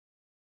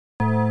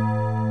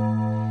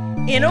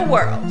In a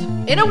world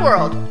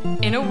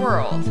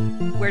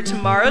where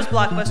tomorrow's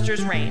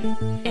blockbusters reign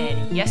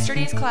and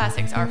yesterday's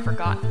classics are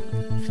forgotten,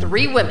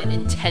 3 women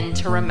intend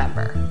to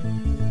remember.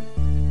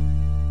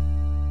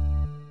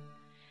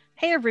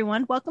 Hey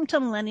everyone, welcome to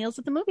Millennials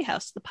at the Movie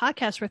House, the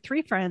podcast where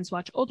 3 friends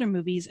watch older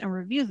movies and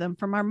review them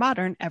from our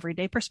modern,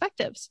 everyday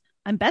perspectives.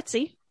 I'm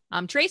Betsy.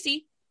 I'm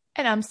Tracy.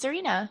 And I'm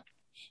Serena.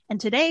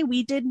 And today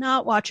we did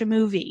not watch a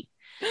movie.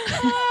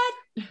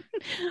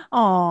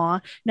 Aw,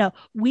 no,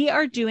 we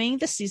are doing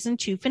the season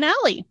 2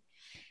 finale.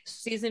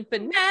 Season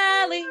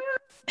finale.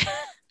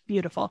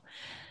 Beautiful.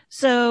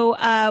 So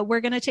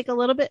we're going to take a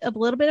little bit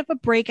of a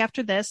break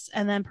after this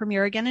and then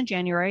premiere again in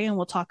January. And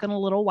we'll talk in a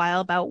little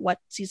while about what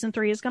season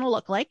 3 is going to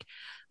look like.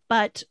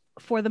 But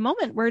for the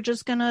moment, we're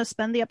just going to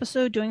spend the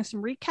episode doing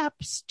some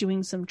recaps,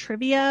 doing some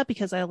trivia,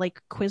 because I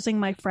like quizzing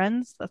my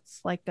friends.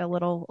 That's like a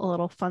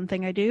little fun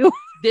thing I do.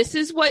 This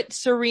is what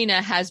Serena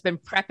has been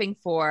prepping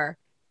for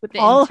With the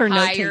all her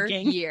entire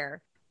note-taking.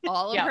 year.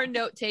 All of her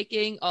note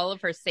taking, all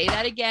of her say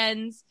that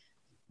agains.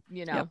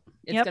 You know,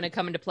 it's going to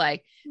come into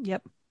play.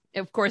 Yep.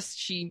 Of course,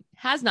 she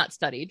has not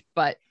studied,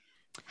 but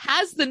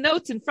has the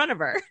notes in front of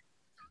her.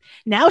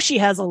 Now she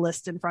has a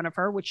list in front of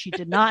her, which she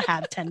did not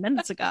have 10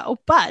 minutes ago.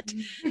 But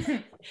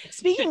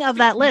speaking of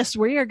that list,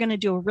 we are going to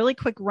do a really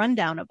quick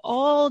rundown of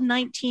all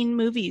 19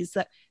 movies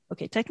that,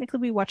 okay, technically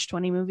we watched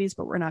 20 movies,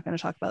 but we're not going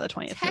to talk about the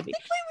 20th movie.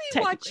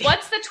 Watched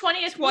What's the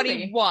 20th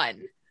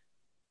 21.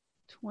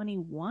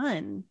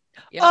 21.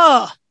 Yep.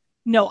 Oh,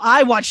 no,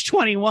 I watched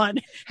 21.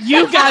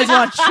 You guys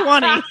watched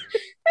 20.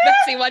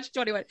 Betsy watched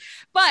 21.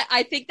 But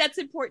I think that's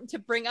important to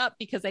bring up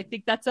because I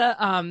think that's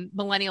a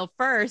millennial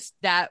first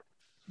that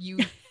you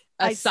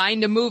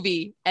assigned a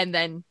movie and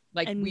then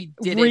we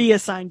didn't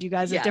reassigned you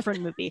guys a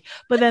different movie.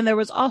 But then there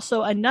was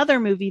also another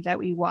movie that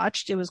we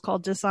watched. It was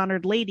called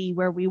Dishonored Lady,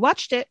 where we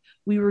watched it,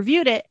 we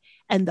reviewed it,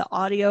 and the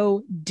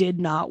audio did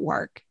not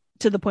work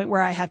to the point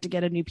where I have to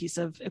get a new piece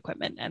of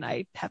equipment, and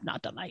I have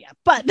not done that yet.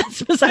 But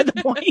that's beside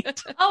the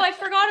point. Oh, I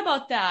forgot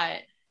about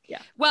that.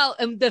 Yeah. Well,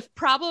 the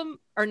problem,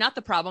 or not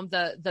the problem,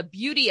 the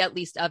beauty at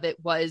least of it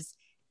was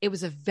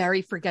a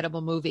very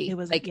forgettable movie. It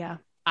was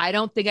I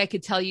don't think I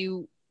could tell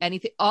you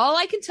anything. All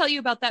I can tell you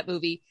about that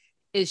movie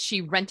is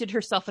she rented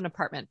herself an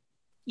apartment.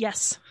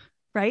 Yes.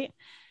 Right.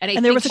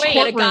 And there was a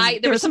courtroom. guy.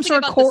 There was some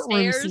sort of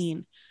courtroom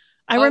scene.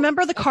 I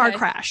remember the car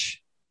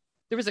crash.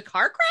 There was a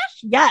car crash?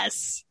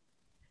 Yes.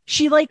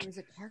 She there was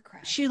a car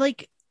crash. She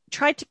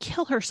tried to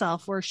kill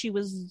herself, or she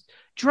was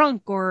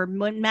drunk or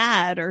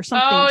mad or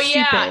something. Oh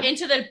yeah,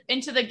 stupid.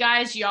 into the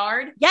guy's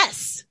yard.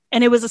 Yes,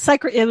 and it was a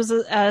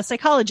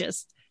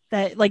psychologist,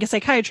 that like a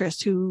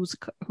psychiatrist whose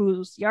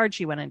yard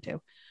she went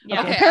into.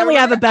 Yeah. Okay, apparently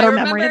I have a better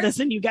memory of this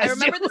than you guys. I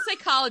remember do. the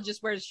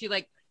psychologist where she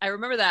I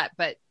remember that,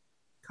 but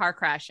car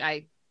crash.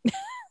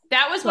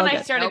 That was when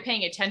I started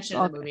paying attention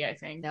to the movie. I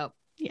think. Nope.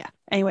 Yeah.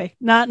 Anyway,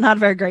 not a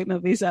very great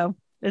movie, so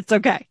it's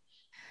okay.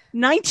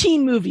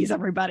 19 movies,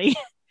 everybody.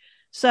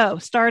 So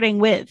starting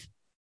with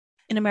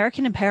An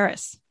American in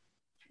Paris.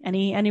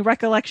 Any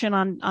recollection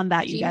on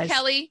that, you guys?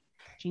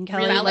 Gene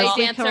Kelly, ballet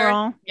Leslie dancer.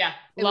 Caron. Yeah,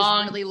 It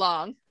was really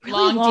long.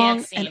 Really long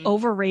dance scene. and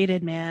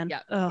overrated, man.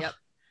 Yep. Ugh. Yep.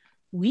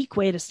 Weak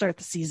way to start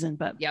the season,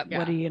 but Yep.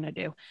 what are you gonna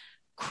do?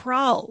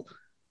 Krull.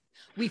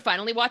 We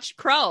finally watched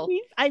Krull.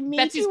 I made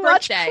Betsy's you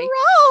watch birthday.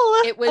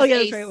 Krull. It was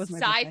that's right. It was my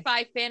birthday.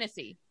 sci-fi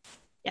fantasy.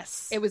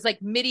 Yes. It was like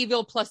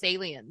medieval plus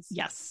aliens.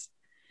 Yes.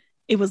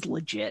 It was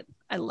legit.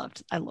 I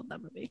loved that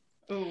movie.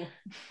 Ooh.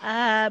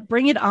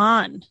 Bring It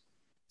On.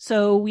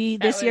 So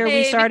this year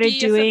we started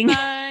doing.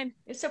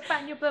 It's so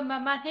fun, you blew my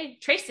mind. Hey,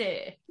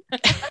 Tracy.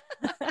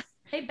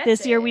 Hey, Betsy.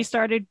 This year we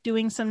started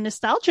doing some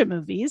nostalgia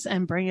movies,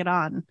 and Bring It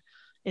On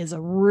is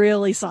a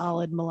really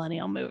solid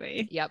millennial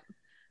movie. Yep.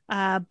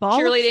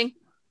 Cheerleading.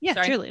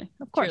 Sorry. Cheerleading,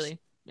 of course.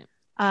 Cheerleading.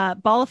 Yeah.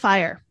 Ball of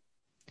Fire.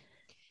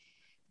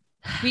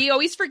 We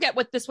always forget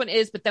what this one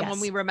is, but then Yes. when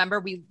we remember,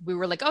 we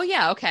were like, oh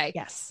yeah, okay.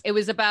 Yes. It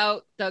was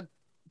about the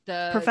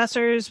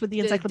Professors with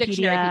the dictionary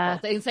encyclopedia.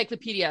 people, the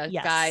encyclopedia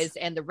Yes. guys,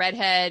 and the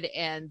redhead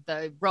and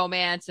the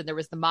romance, and there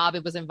was the mob.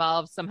 It was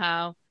involved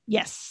somehow.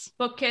 Yes.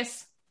 Book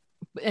kiss.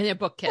 And a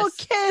book kiss. Book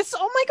kiss.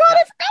 Oh my God,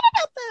 I forgot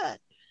about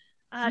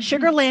that.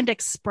 Sugarland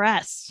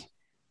Express.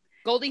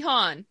 Goldie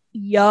Hawn.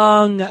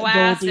 Young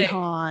Classic. Goldie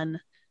Hawn.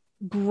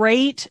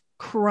 Great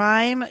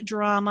crime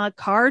drama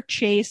car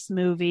chase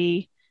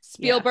movie.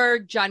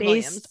 Spielberg, John Based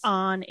Williams.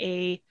 on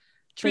a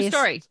True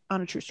story.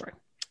 On a true story.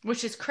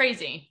 Which is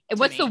crazy. And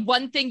what's the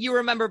one thing you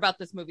remember about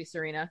this movie,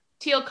 Serena?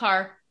 teal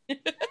car?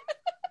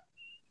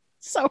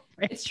 So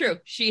It's true.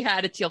 She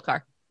had a teal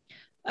car.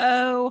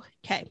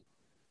 okay.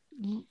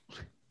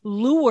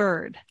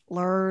 Lured.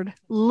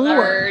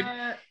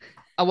 Oh,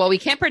 well, we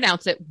can't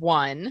pronounce it.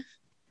 One.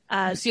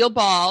 Lucille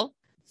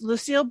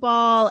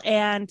Ball.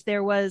 And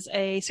there was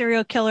a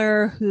serial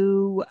killer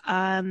who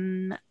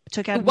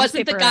took out. It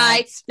wasn't the newspaper guy.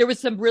 ads. There was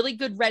some really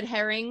good red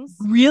herrings.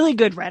 Really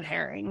good red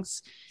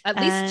herrings. At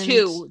least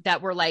 2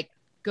 that were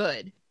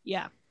good.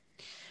 Yeah.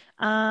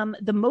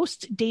 The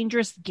Most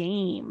Dangerous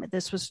Game.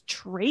 This was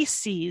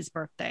Tracy's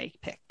birthday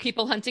pick.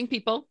 People hunting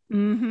people.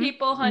 Mm-hmm.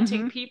 People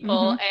hunting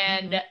people,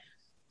 and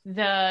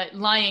the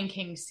Lion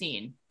King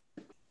scene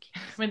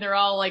when they're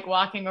all like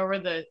walking over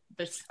the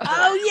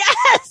Oh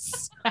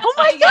yes! Oh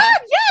my God!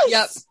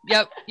 Yes!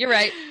 Yep. You're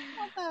right.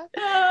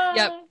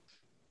 Yep.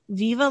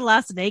 Viva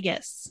Las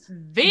Vegas.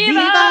 Viva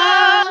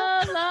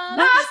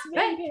Las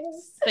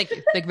Vegas. Thank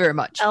you very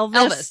much.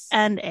 Elvis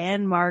and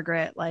Anne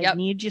Margaret. Like, Yep.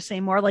 need you say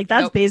more? Like,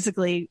 that's Nope.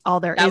 basically all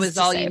there is. That was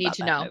to all say you need about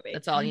to that know. movie.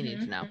 That's all you need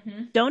to know.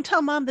 Mhm. Don't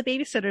tell mom the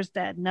babysitter's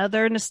dead.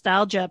 Another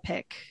nostalgia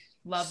pick.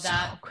 Love So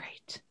that.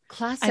 great.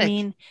 Classic. I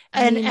mean,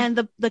 I mean-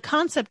 and the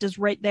concept is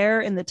right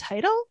there in the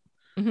title.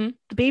 Mhm.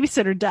 The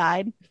babysitter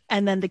died,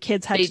 and then the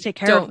kids had They to take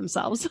care of don't-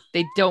 themselves.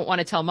 They don't want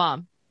to tell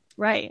mom.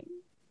 Right.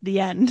 The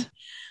end.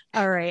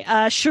 All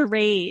right.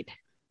 Charade,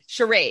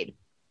 Charade.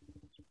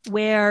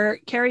 where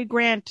Cary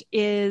Grant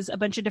is a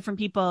bunch of different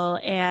people,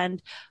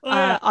 and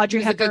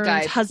Audrey He was a good guy,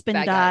 Hepburn's husband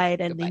bad guy,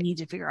 died, and good they guy. need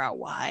to figure out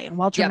why. And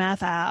Walter Yep.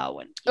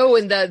 Matthau, and Oh,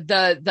 and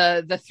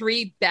the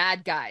three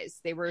bad guys.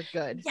 They were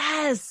good.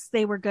 yes,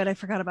 they were good. I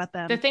forgot about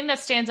them. The thing that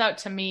stands out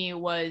to me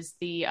was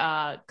the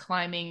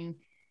climbing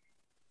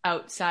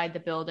outside the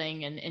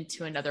building and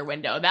into another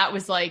window. That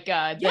was like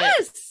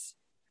Yes.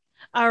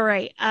 All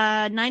right.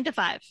 9 to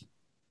 5.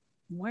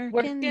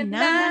 Working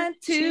 9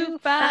 to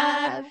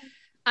 5.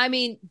 I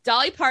mean,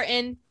 Dolly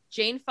Parton,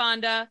 Jane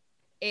Fonda,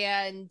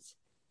 and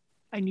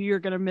I knew you were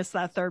going to miss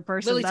that third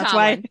person. Lily That's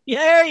Tomlin. why. Yeah,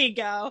 there you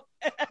go.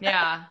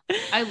 yeah,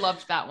 I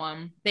loved that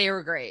one. they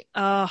were great.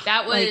 Oh,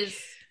 That was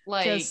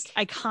like just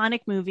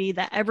iconic movie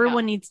that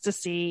everyone needs to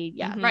see.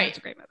 Yeah, Mhm. Right. It's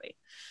a great movie.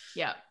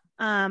 yeah.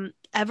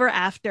 Ever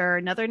After,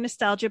 another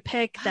nostalgia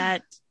pick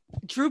that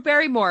Drew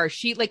Barrymore.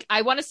 She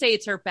I want to say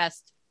it's her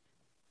best.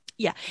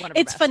 Yeah. One of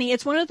her it's best. funny.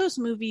 It's one of those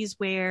movies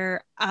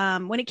where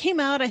when it came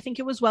out, I think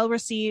it was well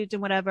received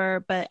and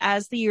whatever. But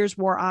as the years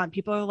wore on,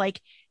 people are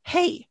like,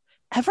 hey,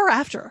 Ever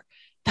After,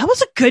 that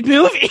was a good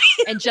movie.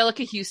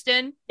 Angelica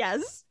Houston.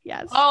 Yes.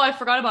 Yes. Oh, I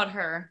forgot about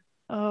her.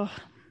 Oh,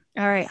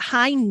 all right.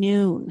 High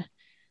Noon.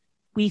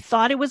 We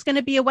thought it was going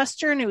to be a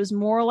Western. It was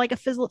more like a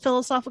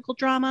philosophical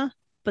drama,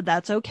 but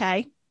that's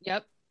okay.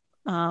 Yep.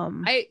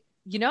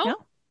 Yeah.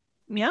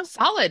 Yeah.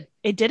 Solid.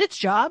 It did its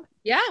job.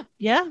 Yeah.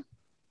 Yeah.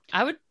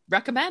 I would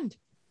recommend.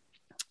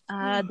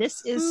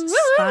 This is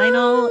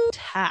Spinal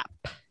Tap.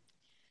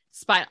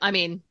 I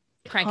mean,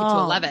 crank it to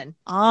Come 11.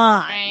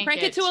 On.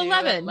 Crank it to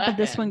 11. But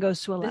this one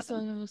goes to 11. This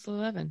one goes to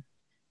 11.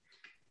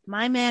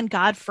 My Man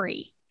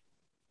Godfrey.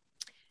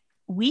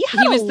 We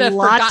had He was a the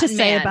lot to forgotten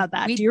say man. about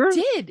that. We Do you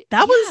did.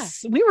 That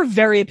Yeah. we were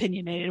very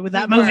opinionated with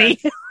that We were.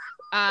 movie.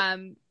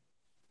 Um,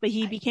 But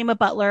he became a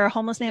butler. A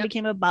homeless man Yep.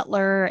 became a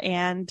butler,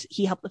 and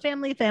he helped the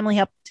family. Family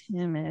helped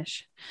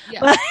him-ish. Yeah.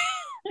 But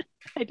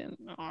I didn't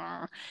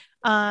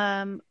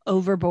know.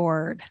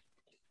 Overboard.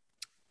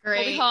 Great.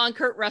 Goldie Hawn,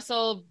 Kurt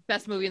Russell,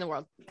 best movie in the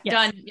world. Yes.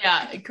 Done.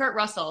 Yeah. Kurt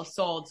Russell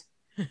sold.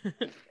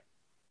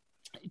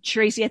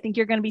 Tracy, I think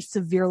you're going to be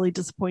severely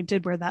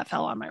disappointed where that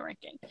fell on my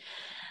ranking.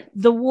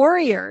 The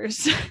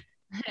Warriors.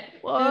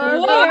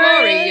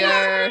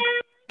 Warrior.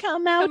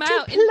 Come out Come to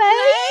out play. and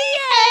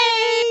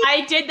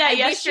I did that I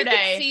wish you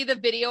yesterday. could see the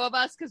video of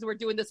us because we're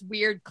doing this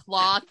weird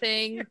claw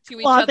thing to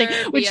each Claw other,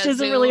 thing, which via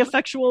isn't really Zoom.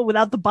 effectual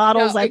without the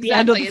bottles at the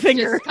end of the It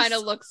fingers. just kind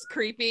of looks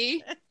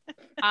creepy.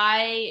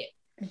 I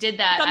did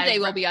that. Someday I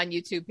we'll be on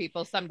YouTube,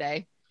 people.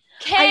 Someday.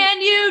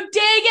 Can you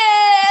dig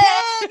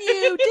it?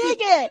 Can you dig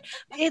it?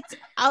 It's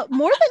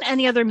more than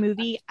any other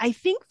movie. I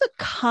think the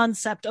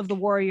concept of the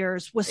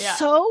Warriors was Yeah.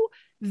 so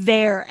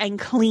there and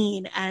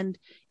clean, and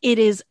it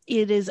is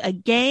a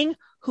gang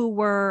who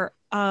were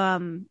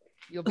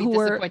You'll be Who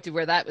were- disappointed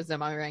where that was in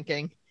my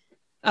ranking.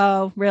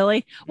 oh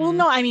really? Well, Mhm.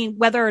 no, I mean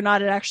whether or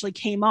not it actually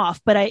came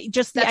off, but I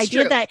just the That's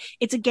idea true. that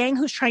it's a gang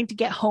who's trying to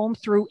get home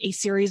through a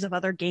series of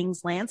other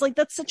gangs' lands. Like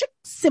that's such a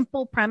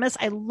simple premise.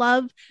 I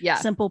love Yeah.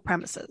 simple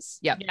premises.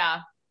 Yeah.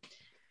 Yeah.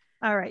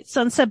 All right,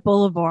 Sunset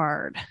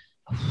Boulevard.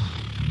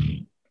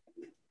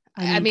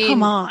 I mean, mean,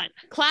 come on.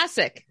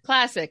 Classic.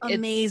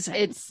 Amazing.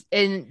 It's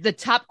in the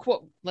top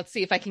quote. Let's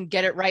see if I can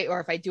get it right or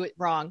if I do it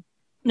wrong.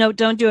 No,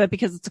 don't do it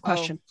because it's a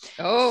question.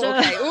 Oh, So-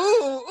 okay.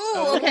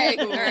 Ooh, okay.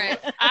 All right.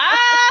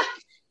 Ah.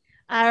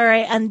 All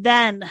right, and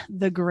then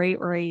the Great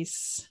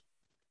Race.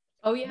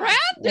 Oh yeah.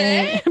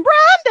 Brandy.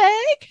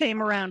 Brandy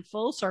came around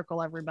full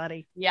circle,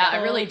 everybody. Yeah, I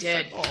really Full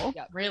did. circle.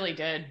 Yep. Really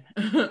did.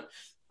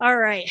 All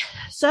right,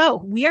 so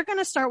we are going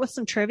to start with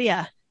some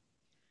trivia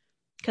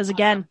because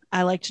again,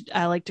 I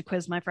like to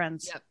quiz my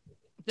friends. Yep.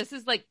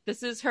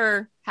 This is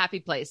her happy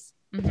place.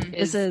 Mhm.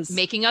 This is-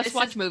 making us this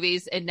watch is-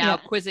 movies and now Yeah.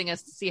 quizzing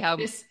us to see how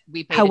This-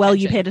 we paid How well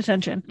you attention. paid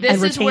attention This and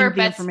is retained where the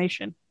Bets-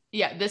 information.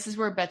 Yeah, this is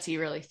where Betsy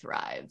really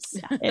thrives.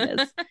 Yeah, it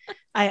is.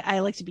 I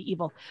like to be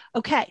evil.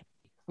 Okay,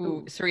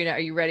 Ooh, Serena, are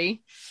you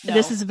ready? No.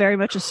 this is very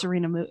much a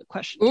Serena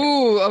question. too.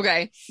 Ooh,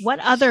 okay. What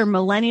other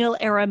millennial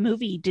era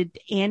movie did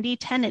Andy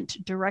Tennant,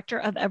 director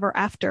of Ever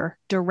After,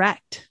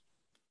 direct?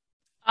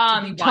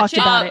 Did we Talked watch it?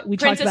 about it. We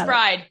talked Princess about it.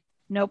 Bride.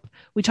 Nope.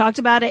 We talked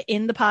about it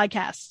in the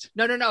podcast.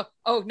 No.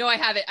 Oh, no, I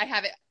have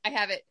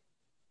it.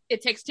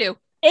 It Takes Two.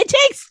 It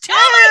takes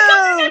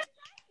two.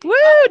 Woo!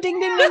 Ding,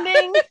 ding, ding,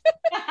 ding.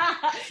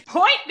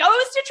 Point goes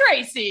to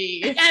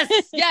Tracy.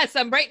 Yes,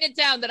 I'm writing it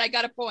down that I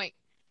got a point.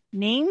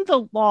 Name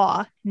the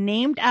law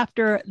named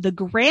after the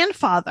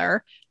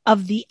grandfather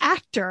of the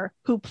actor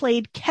who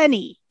played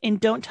Kenny in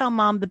Don't Tell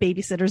Mom the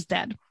Babysitter's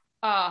Dead.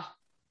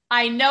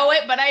 I know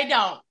it, but I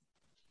don't.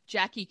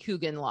 Jackie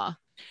Coogan law.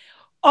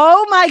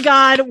 Oh my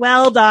God.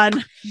 Well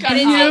done.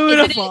 And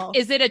Beautiful.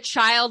 is it a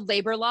child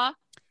labor law?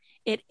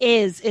 It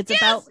is. It's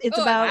about,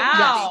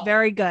 wow. yes,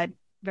 very good.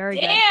 Very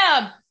good.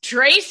 Damn,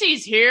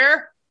 Tracy's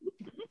here.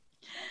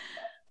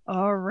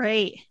 All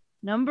right.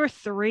 Number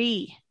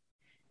 3.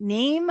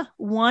 Name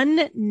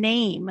one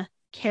name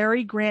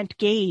Cary Grant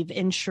gave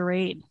in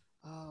Charade.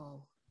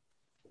 Oh.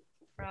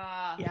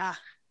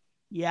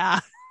 Yeah.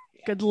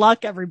 Good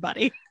luck,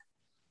 everybody.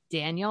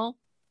 Daniel?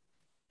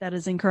 That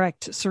is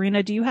incorrect.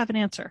 Serena, do you have an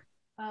answer?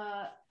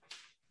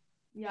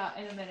 Yeah,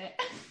 in a minute.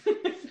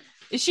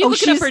 Is she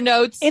looking up her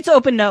notes? It's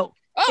open note.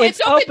 Oh,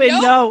 it's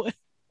open note.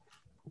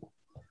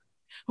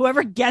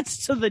 Whoever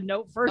gets to the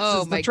note first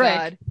is the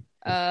trick.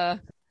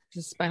 God.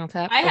 Just Spinal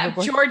Tap. I have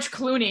Overboard? George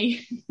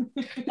Clooney.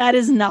 That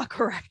is not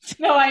correct.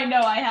 No, I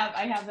know. I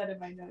have that in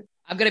my notes.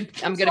 I'm gonna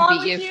What's beat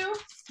wrong you.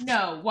 with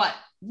No, what?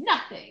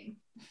 Nothing.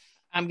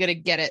 I'm gonna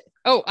get it.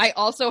 Oh, I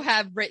also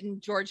have written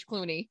George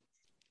Clooney.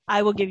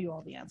 I will give you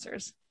all the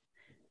answers.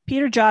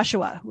 Peter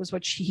Joshua was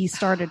what he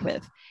started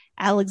with.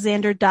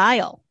 Alexander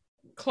Dial.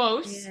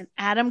 Close. And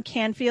Adam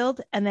Canfield.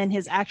 And then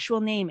his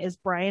actual name is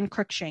Brian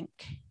Cruikshank.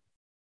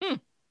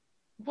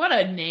 What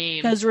a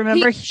name. Because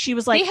remember, she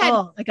was like,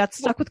 I got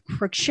stuck with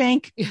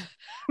Cruikshank.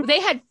 They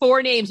had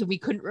 4 names and we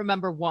couldn't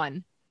remember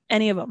one.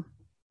 Any of them.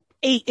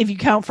 8 if you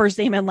count first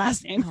name and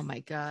last name. Oh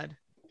my God.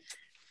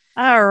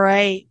 All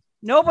right.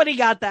 Nobody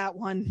got that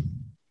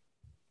one.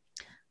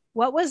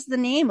 What was the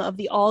name of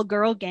the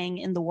all-girl gang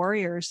in The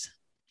Warriors?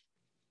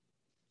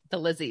 The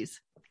Lizzies.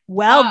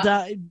 Well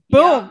done.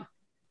 Boom. Yeah.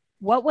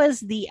 What was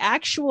the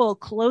actual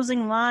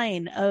closing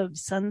line of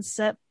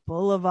Sunset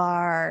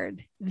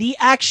Boulevard? The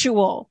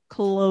actual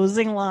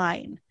closing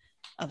line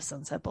of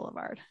Sunset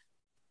Boulevard.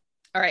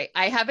 All right.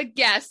 I have a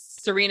guess.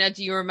 Serena,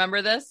 do you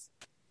remember this?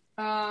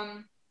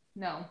 No.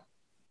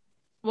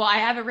 Well, I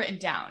have it written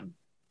down.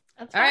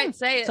 That's All right.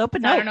 Say it. It's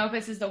open So I note. don't know if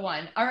this is the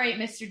one. All right,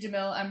 Mr.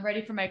 DeMille, I'm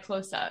ready for my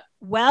close-up.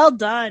 Well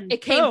done.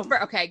 It came Boom.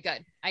 first. Okay,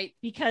 good.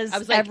 Because I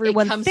was like,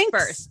 everyone it comes thinks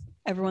first.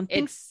 Everyone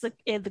thinks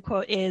the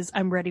quote is,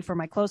 "I'm ready for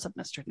my close-up,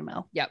 Mr.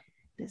 DeMille." Yep.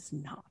 It is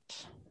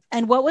not.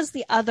 And what was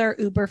the other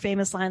uber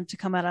famous line to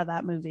come out of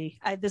that movie?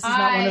 This is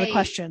not one of the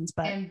questions,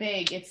 but And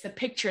big. It's the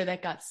picture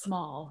that got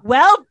small.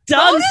 well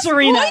done, Bonus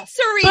Serena. point,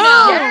 Serena.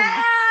 Boom.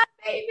 Yeah,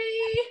 baby.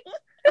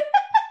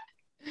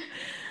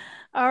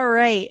 All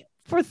right.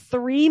 For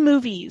 3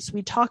 movies,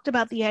 we talked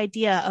about the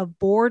idea of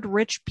bored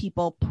rich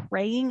people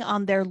preying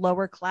on their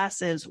lower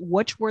classes.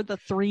 Which were the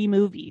 3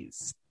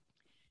 movies?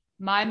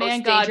 My Most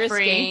Man Dangerous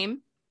Godfrey.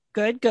 Game.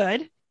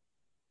 Good.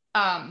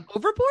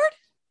 Overboard?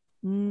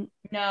 No,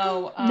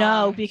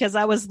 No. because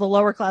that was the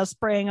lower class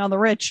preying on the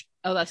rich.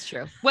 Oh, that's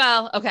true.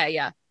 Well, okay,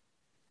 yeah.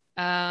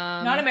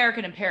 Not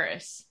American in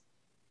Paris.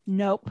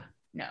 Nope.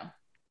 No.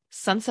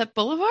 Sunset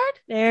Boulevard?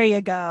 There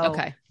you go.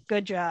 Okay.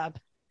 Good job.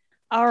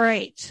 All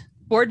right.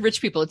 Bored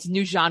rich people. It's a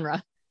new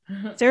genre.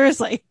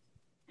 Seriously.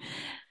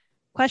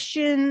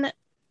 Question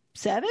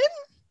 7.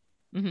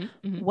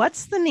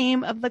 What's the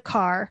name of the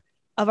car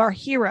of our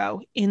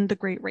hero in The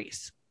Great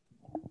Race?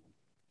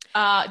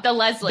 The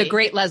Leslie. The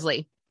Great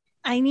Leslie.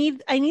 I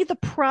need the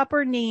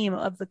proper name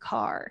of the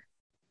car.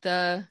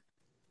 The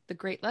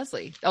Great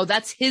Leslie. Oh,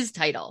 that's his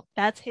title.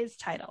 That's his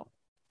title.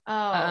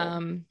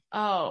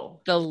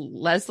 Oh. The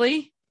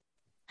Leslie?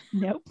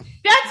 Nope.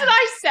 That's what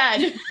I said.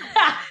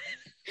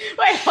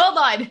 Wait, hold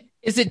on.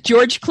 Is it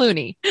George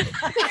Clooney?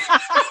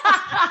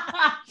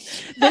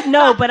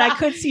 No, but I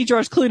could see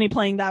George Clooney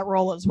playing that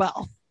role as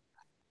well.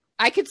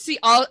 I could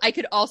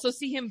also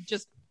see him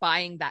just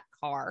buying that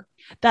car.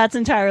 That's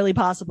entirely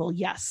possible.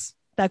 Yes.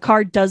 That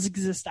car does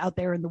exist out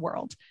there in the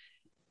world.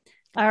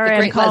 All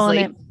right, I'm calling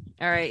Leslie.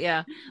 it All right,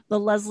 yeah. the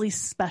Leslie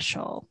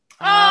Special.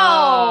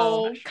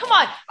 Oh, come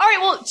on. All right,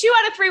 well, 2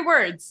 out of 3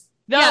 words.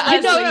 The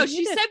Leslie. No.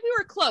 She said we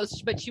were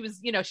close, but she was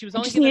only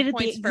Just given needed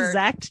points the for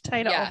exact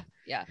title.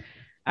 Yeah.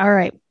 All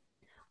right.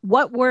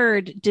 What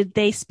word did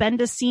they spend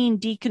a scene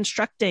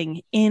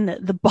deconstructing in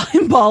the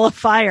Ball of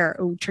Fire?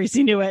 Oh,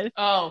 Tracy knew it.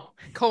 Oh.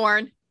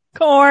 Corn.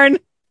 Corn.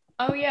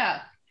 Oh,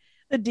 yeah.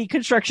 The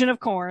deconstruction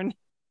of corn.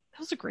 That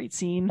was a great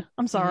scene.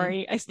 I'm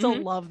sorry. I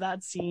still love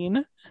that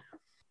scene.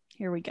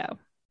 Here we go.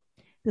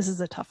 This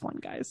is a tough one,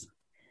 guys.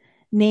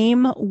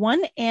 Name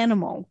one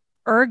animal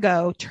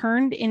Ergo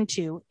turned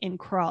into in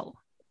Krull.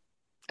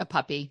 A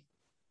puppy.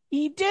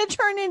 He did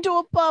turn into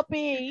a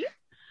puppy,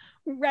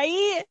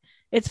 right?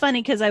 It's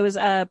funny because I was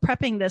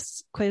prepping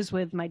this quiz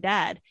with my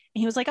dad, and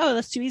he was like, "Oh,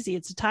 that's too easy.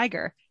 It's a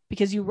tiger."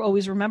 Because you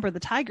always remember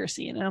the tiger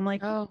scene. And I'm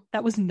like,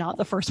 that was not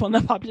the first one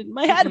that popped into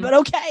my head, but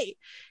okay.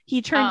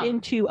 He turned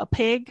into a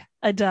pig,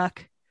 a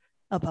duck,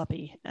 a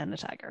puppy, and a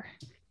tiger.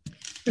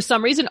 For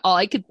some reason, all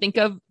I could think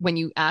of when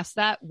you asked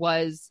that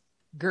was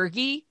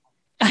Gurgi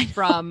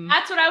from...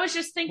 That's what I was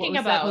just thinking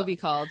what was about. that movie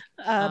called?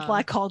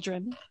 Black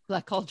Cauldron.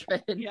 Black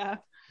Cauldron. Yeah.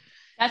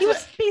 That's He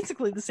was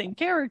basically the same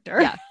character.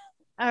 Yeah.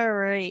 All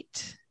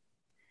right.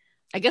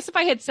 I guess if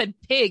I had said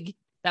pig,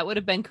 that would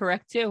have been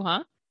correct too,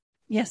 huh?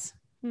 Yes.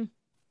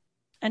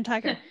 And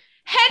tiger.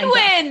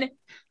 Henwin.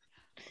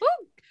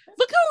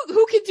 Look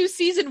who can do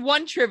season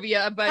 1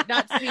 trivia, but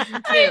not season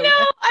 2. I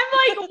know.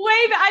 I'm like,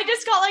 wait, I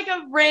just got like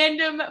a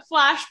random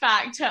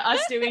flashback to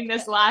us doing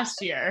this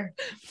last year.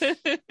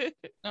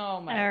 Oh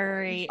my. All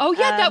right. Oh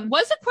yeah, that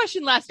was a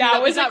question last year.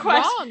 That was we a got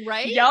question. wrong,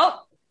 right?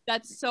 Yup.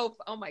 That's so.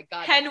 Oh my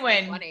god.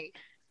 Henwin. So funny.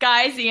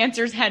 Guys, the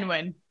answer is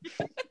Henwin.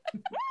 I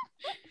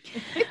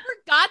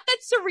forgot that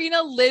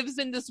Serena lives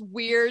in this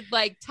weird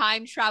like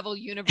time travel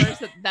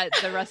universe that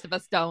the rest of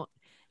us don't.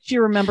 She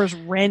remembers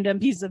random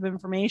pieces of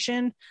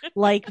information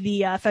like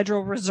the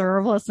Federal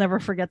Reserve. Let's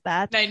never forget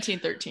that.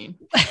 1913.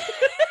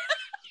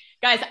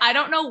 Guys, I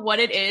don't know what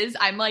it is.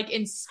 I'm like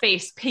in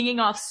space,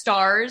 pinging off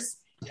stars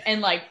and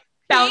like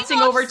bouncing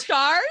Pinging over off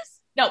stars.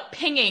 No,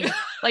 pinging,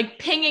 like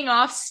pinging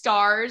off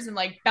stars and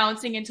like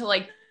bouncing into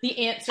like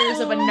the answers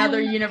of another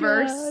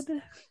universe.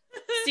 God.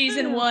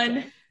 Season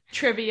 1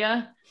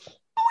 trivia.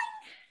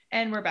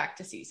 And we're back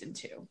to season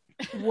 2.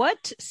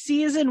 What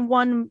season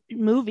 1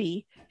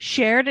 movie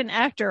shared an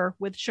actor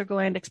with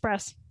Sugarland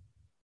Express?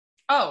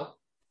 Oh,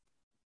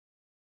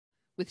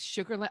 With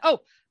Sugarland.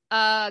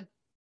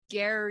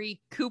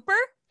 Gary Cooper.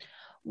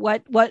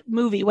 What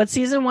movie? What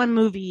season 1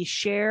 movie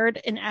shared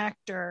an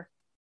actor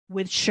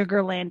with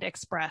Sugarland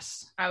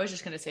Express? I was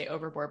just going to say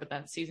Overboard, but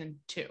that's season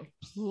 2.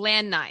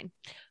 Plan 9.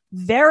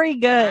 Very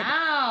good.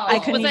 Wow. I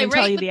couldn't Was I even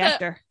tell right you with the the-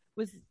 actor.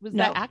 Was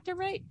No. that actor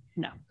right?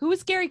 No. Who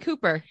was Gary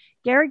Cooper?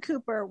 Gary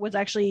Cooper was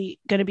actually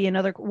going to be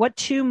another. What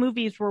 2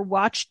 movies were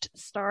watched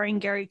starring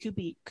Gary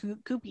Coopy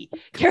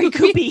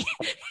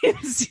in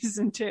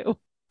season 2?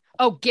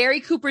 Oh,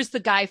 Gary Cooper's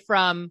the guy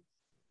from.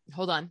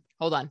 Hold on.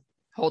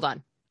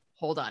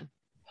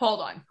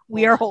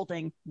 We are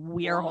holding.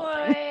 Wait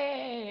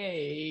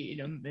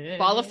a minute.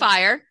 Ball of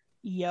Fire.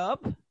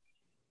 Yup.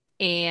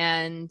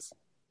 And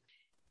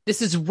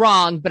this is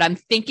wrong, but I'm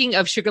thinking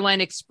of Sugarland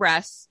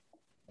Express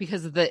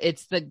because of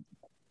it's the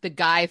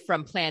guy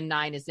from Plan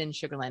 9 is in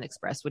Sugarland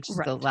Express, which is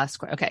the Right.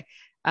 last. Okay.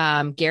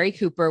 Gary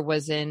Cooper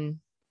was in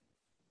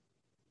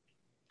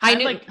High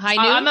Noon. High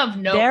Noon. I'm of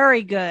no.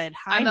 Very good.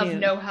 I'm High of Noon.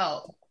 no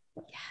help.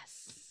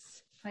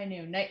 Yes. I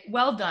knew.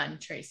 Well done,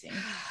 Tracy.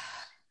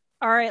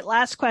 All right.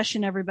 Last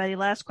question, everybody.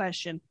 Last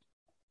question.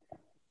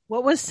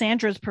 What was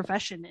Sandra's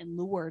profession in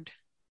Lured?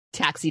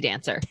 Taxi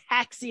dancer.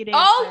 Taxi dancer.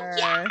 Oh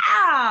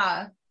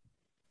yeah.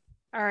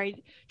 All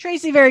right.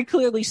 Tracy very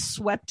clearly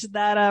swept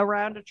that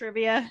round of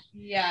trivia.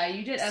 Yeah,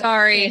 you did.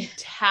 Sorry.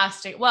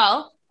 Fantastic.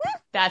 Well,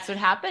 that's what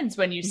happens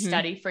when you Mhm.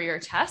 study for your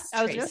test.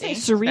 I was going to say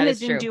Tracy. Serena That is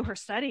didn't true. do her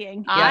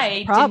studying. I That's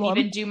the problem.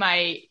 didn't even do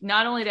my.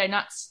 Not only did I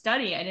not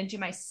study, I didn't do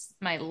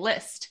my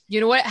list.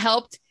 You know what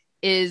helped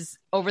is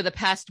over the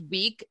past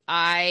week,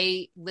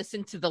 I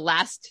listened to the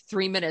last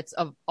 3 minutes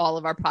of all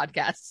of our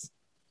podcasts.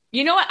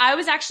 You know what? I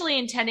was actually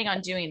intending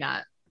on doing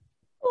that.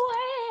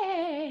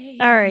 All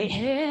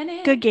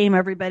right. Good game,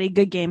 everybody.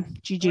 Good game.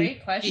 GG.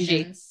 Great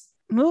questions.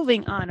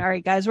 Moving on. All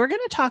right, guys. We're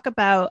going to talk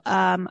about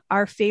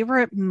our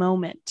favorite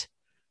moment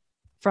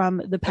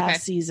from the past Okay.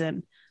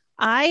 season.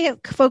 I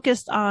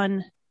focused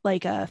on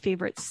like a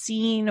favorite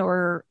scene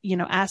or,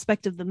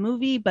 aspect of the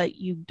movie, but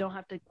you don't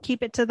have to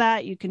keep it to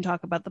that. You can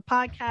talk about the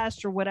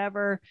podcast or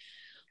whatever.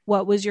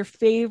 What was your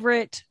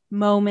favorite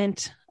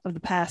moment of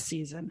the past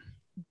season?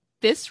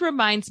 This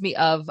reminds me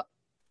of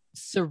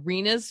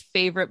Serena's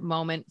favorite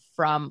moment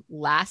from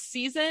last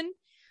season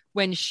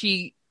when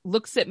she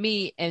looks at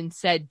me and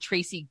said,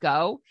 Tracy,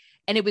 go.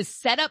 And it was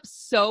set up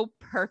so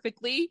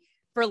perfectly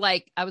for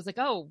like, I was like,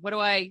 oh, what am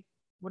I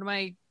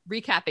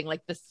recapping?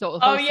 Like the whole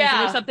season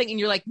yeah. or something. And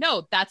you're like,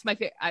 no, that's my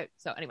favorite.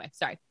 So anyway,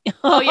 sorry.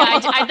 Oh yeah, I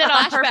did on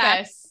Flashback.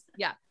 purpose.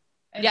 Yeah.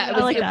 I Yeah, did it on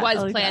was, like it that. was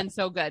I like planned that.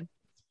 so good.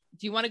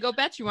 Do you want to go,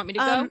 Betch? You want me to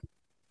go?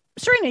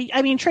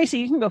 Serena, Tracy,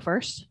 you can go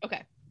first.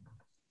 Okay.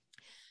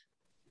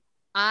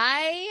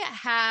 I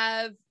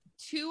have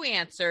 2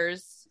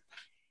 answers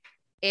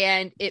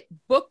and it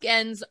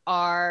bookends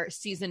our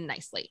season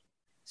nicely.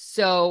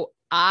 So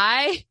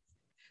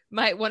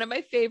one of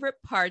my favorite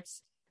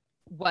parts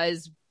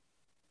was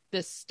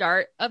the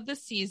start of the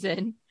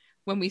season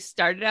when we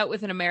started out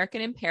with An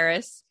American in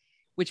Paris,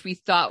 which we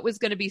thought was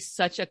going to be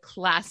such a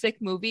classic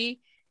movie.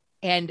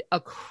 And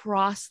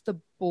across the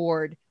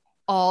board,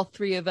 all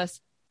 3 of us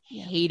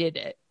hated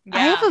it. Yeah. I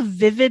have a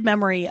vivid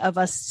memory of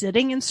us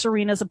sitting in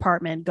Serena's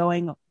apartment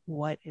going,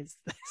 what is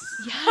this?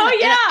 Oh,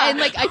 yeah. And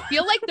like, I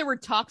feel like there were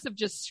talks of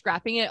just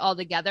scrapping it all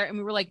together. And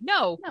we were like,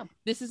 no,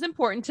 this is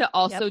important to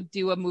also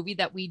do a movie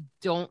that we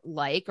don't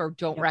like or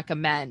don't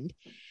recommend.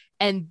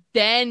 And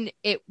then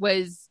it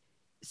was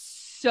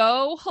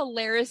so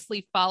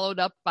hilariously followed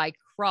up by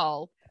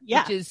Krull,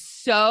 which is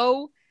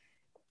so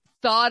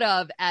thought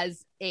of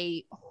as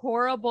a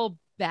horrible,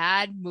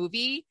 bad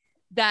movie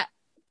that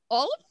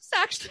all of us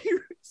actually,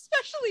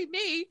 especially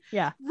me,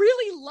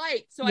 really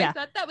liked. So I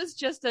thought that was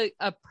just a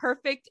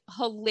perfect,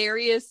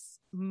 hilarious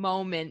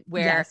moment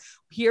where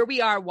here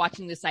we are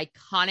watching this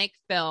iconic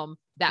film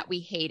that we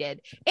hated.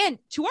 And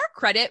to our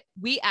credit,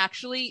 we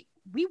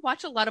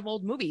watch a lot of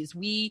old movies.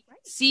 We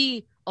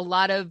see a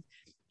lot of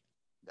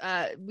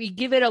we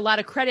give it a lot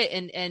of credit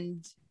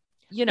and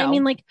you know, I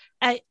mean, like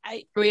we I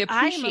am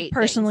appreciate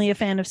personally things. a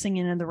fan of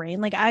Singing in the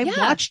Rain. Like I've Yeah.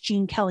 watched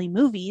Gene Kelly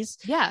movies,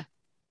 Yeah.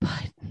 but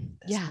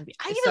this Yeah. movie,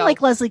 I even So-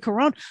 like Leslie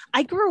Caron.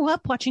 I grew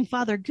up watching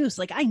Father Goose.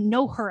 Like I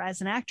know her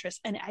as an actress,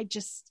 and I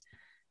just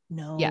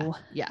no.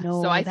 Yeah.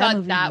 No, So I that thought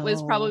movie, that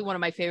was no. probably one of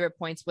my favorite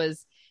points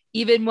was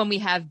even when we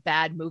have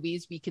bad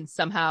movies, we can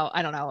somehow,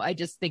 I don't know. I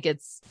just think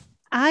it's,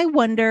 I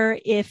wonder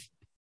if,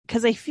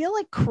 because I feel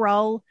like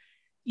Krull,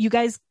 you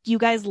guys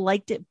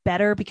liked it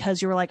better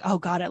because you were like, oh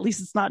God, at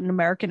least it's not an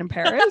American in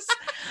Paris.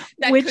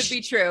 that Which could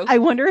be true. I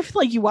wonder if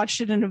like you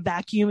watched it in a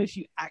vacuum, if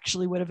you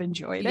actually would have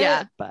enjoyed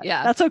Yeah, it. But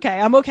yeah. that's okay.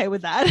 I'm okay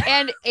with that.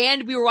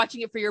 and we were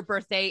watching it for your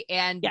birthday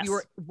and Yes. we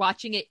were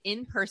watching it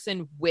in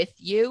person with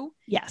you.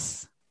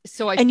 Yes.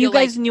 So I And feel you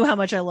guys like, knew how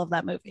much I love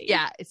that movie.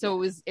 yeah.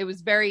 So it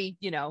was very,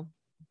 you know,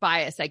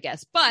 biased, I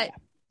guess, but Yeah.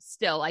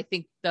 still, I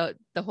think the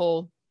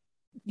whole,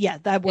 Yeah,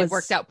 that was it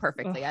worked out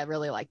perfectly. I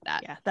really like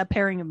that. Yeah, that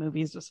pairing of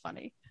movies was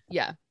funny.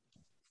 Yeah.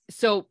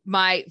 So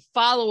my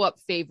follow-up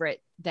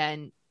favorite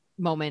then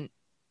moment,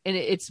 and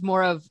it's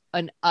more of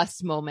an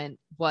us moment,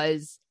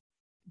 was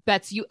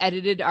Bets, you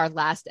edited our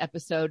last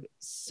episode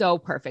so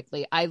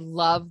perfectly. I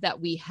love that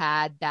we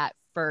had that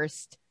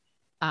first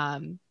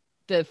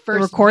the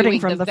first recording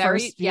viewing, from the very,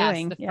 first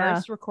viewing. Yes, the Yeah.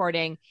 first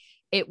recording.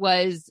 It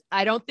was,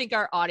 I don't think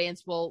our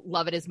audience will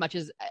love it as much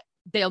as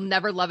they'll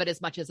never love it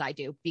as much as I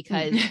do,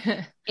 because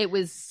it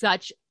was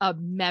such a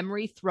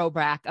memory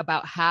throwback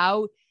about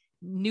how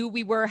new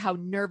we were, how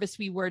nervous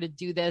we were to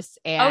do this.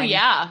 And Oh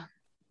yeah.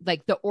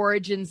 like the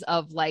origins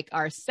of like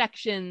our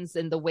sections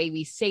and the way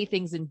we say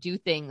things and do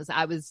things.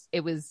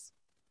 It was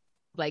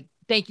like,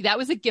 thank you. That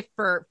was a gift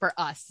for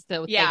us.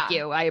 So Yeah. thank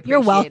you. I appreciate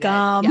You're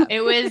welcome. it.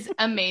 It was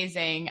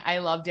amazing. I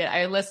loved it.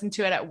 I listened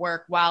to it at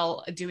work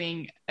while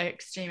doing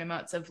extreme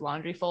amounts of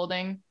laundry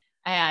folding,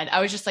 and I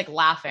was just like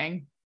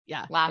laughing.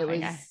 Yeah.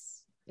 Laughing.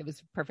 It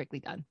was perfectly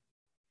done.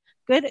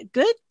 Good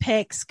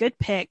picks. Good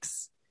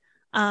picks.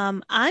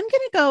 I'm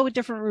gonna go a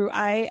different route.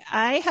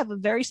 I have a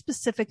very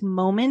specific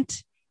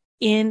moment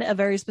in a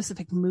very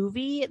specific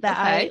movie that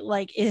Okay. I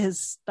like is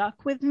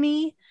stuck with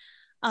me.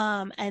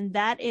 And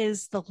that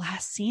is the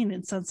last scene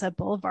in Sunset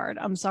Boulevard.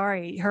 I'm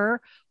sorry,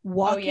 her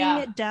walking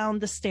yeah. down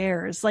the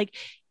stairs. Like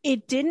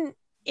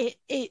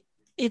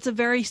it's a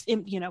very,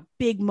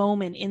 big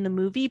moment in the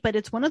movie, but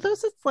it's one of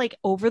those that's like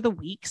over the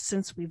weeks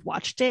since we've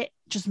watched it,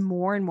 just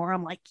more and more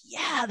I'm like,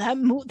 yeah,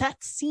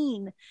 that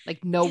scene,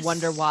 Like no is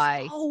wonder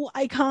why. so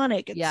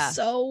iconic. It's Yeah.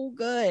 so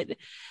good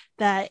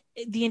that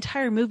the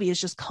entire movie is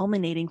just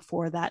culminating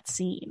for that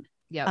scene.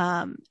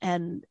 Yeah.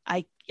 And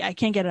I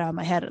can't get it out of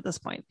my head at this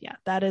point. Yeah,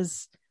 that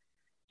is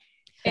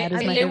my It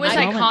favorite was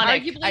moment.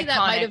 iconic. Arguably, that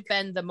might have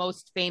been the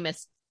most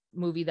famous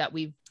movie that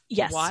we've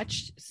Yes.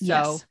 watched. So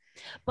Yes.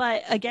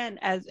 But again,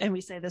 and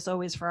we say this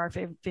always for our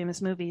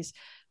famous movies,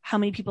 how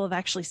many people have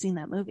actually seen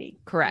that movie?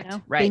 correct. You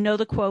know? Right. They know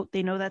the quote,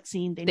 they know that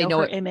scene, they know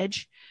her it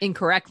image,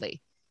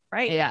 incorrectly.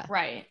 right? Yeah.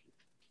 Right.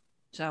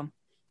 So,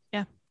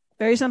 yeah,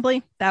 very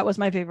simply, that was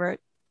my favorite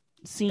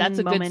scene. That's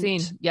a good moment.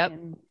 scene. Yep.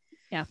 And,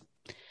 yeah.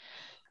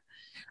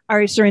 All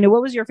right, Serena,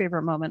 what was your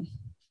favorite moment?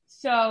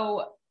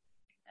 So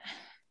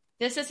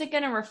this isn't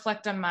going to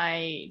reflect on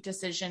my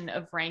decision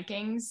of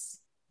rankings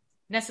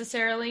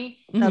necessarily,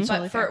 That's but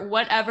totally for fair.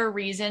 whatever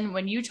reason,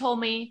 when you told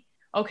me,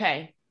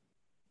 okay,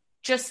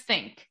 just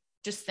think,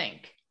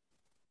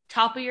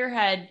 top of your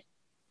head,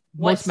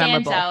 what Most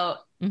stands memorable. out,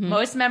 Mhm.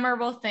 most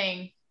memorable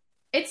thing.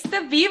 It's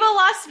the Viva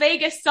Las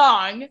Vegas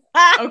song.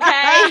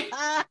 Okay.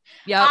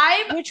 Yep.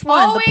 I've Which one?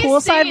 The always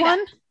poolside singing one?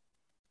 it.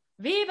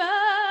 Viva.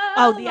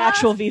 Oh, the Las-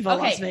 actual Viva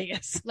Las Okay.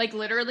 Vegas. Like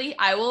literally,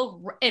 I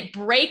will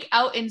break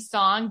out in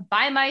song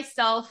by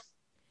myself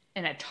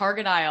in a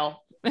Target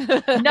aisle.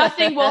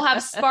 Nothing will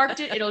have sparked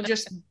it. It'll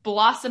just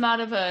blossom out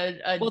of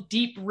a Well-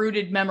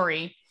 deep-rooted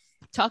memory.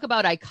 Talk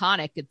about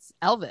iconic. It's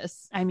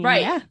Elvis. I mean,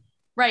 Right. yeah.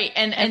 Right.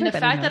 And the Everybody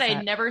fact that knows I'd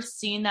that. never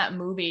seen that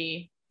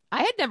movie.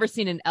 I had never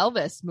seen an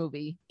Elvis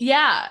movie.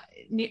 Yeah,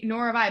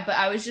 nor have I. But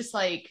I was just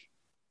like,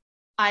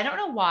 I don't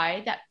know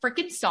why that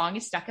freaking song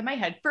is stuck in my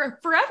head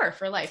forever,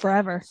 for life.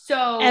 Forever.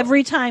 So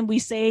Every time we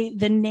say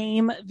the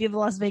name Viva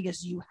Las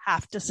Vegas, you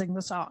have to sing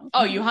the song.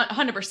 oh, you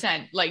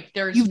 100%. Like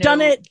there's You've no-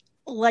 done it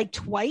like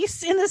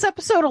twice in this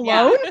episode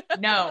alone.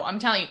 No, I'm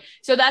telling you.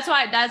 So that's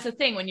the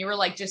thing. When you were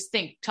like, just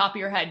think, top of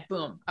your head,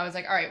 boom. I was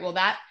like, all right, well,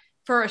 that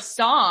for a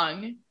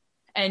song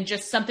and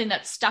just something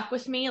that stuck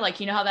with me,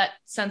 like, you know how that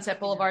Sunset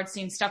Boulevard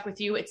scene stuck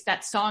with you? It's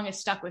that song is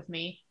stuck with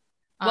me.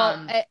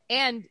 Well,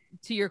 and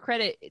to your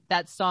credit,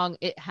 that song,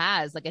 it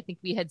has, like, I think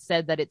we had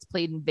said that it's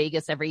played in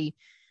Vegas every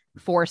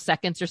 4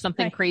 seconds or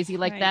something Right, crazy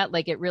like right. that.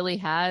 Like, it really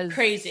has.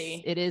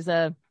 Crazy. It is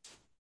a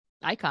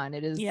icon.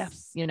 It is, Yeah.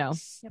 you know.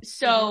 Yep,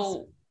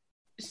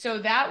 So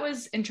that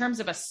was in terms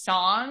of a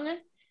song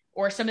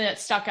or something that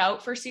stuck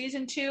out for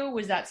season 2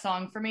 was that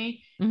song for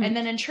me. Mhm. And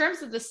then in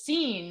terms of the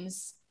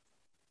scenes,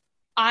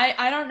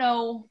 I don't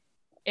know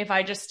if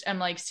I just am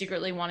like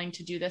secretly wanting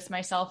to do this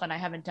myself and I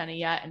haven't done it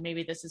yet. And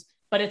maybe this is,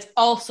 but it's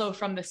also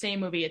from the same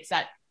movie. It's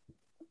that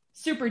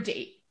super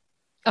date.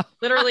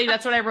 Literally,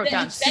 that's what I wrote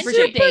down. Adventure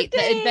Super date.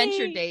 The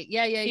adventure date.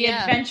 Yeah. The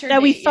adventure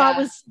That we date, thought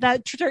was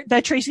that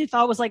Tracy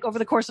thought was like over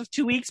the course of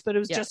 2 weeks, but it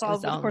was just all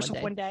over the course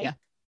of one day. Yeah.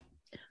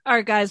 All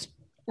right, guys,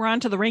 we're on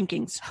to the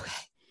rankings. Okay.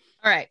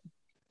 All right.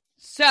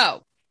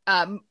 So,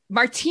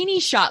 martini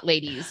shot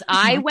ladies.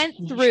 I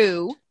went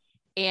through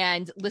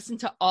and listened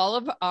to all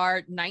of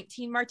our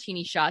 19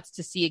 martini shots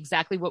to see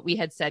exactly what we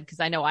had said, because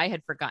I know I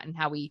had forgotten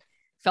how we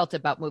felt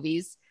about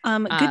movies.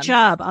 Good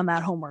job on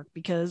that homework,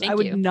 because I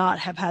would you. not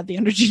have had the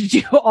energy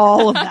to do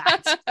all of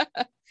that.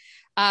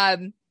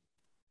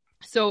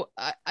 So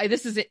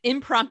this is an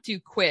impromptu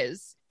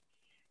quiz.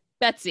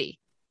 Betsy,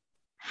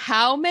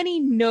 how many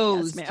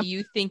no's do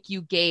you think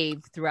you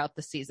gave throughout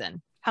the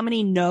season? How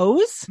many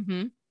no's?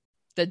 Mm-hmm.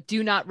 The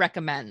do not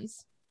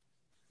recommends.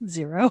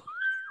 0.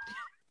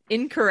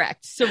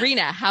 Incorrect.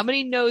 Serena, how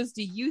many no's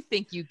do you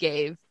think you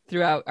gave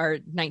throughout our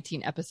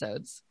 19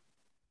 episodes?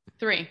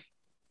 3.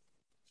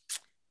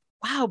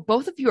 Wow,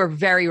 both of you are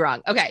very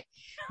wrong. Okay.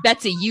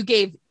 Betsy, you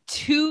gave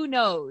 2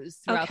 no's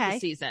throughout the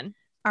season.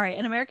 All right.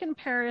 An American in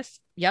Paris.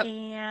 Yep.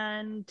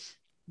 And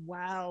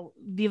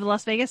Viva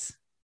Las Vegas.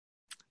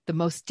 The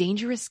Most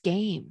Dangerous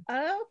Game.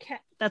 Okay.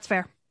 That's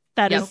fair.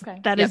 That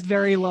is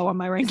very low on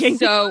my ranking.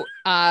 So,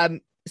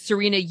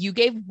 Serena, you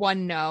gave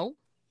 1 no,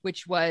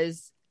 which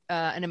was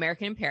An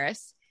American in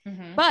Paris.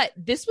 Mm-hmm. But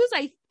this was,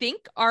 I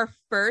think, our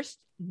first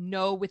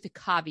no with a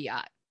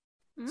caveat.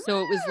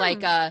 So it was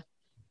like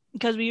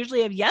because we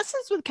usually have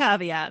yeses with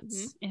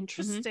caveats. Mm-hmm.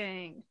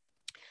 Interesting.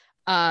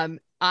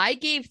 I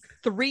gave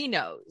 3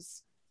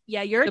 no's.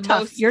 Yeah, you're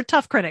a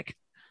tough critic.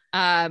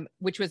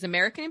 Which was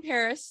American in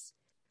Paris,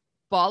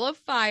 Ball of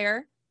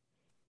Fire,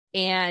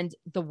 and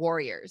The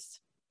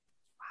Warriors.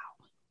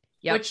 Wow.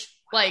 Yep. Which,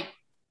 like,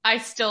 I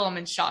still am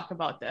in shock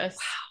about this.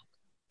 Wow.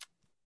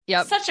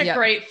 Yep. Such a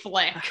great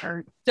flick.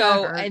 So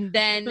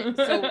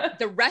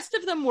the rest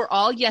of them were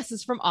all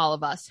yeses from all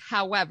of us.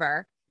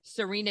 However,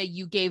 Serena,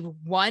 you gave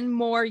 1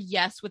 more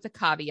yes with a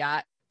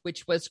caveat,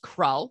 which was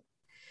Krull.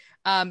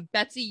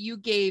 Betsy, you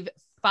gave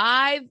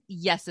 5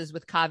 yeses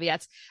with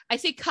caveats. I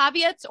say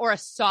caveats or a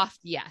soft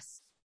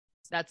yes.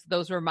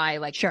 Those were my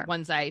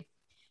ones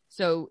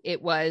so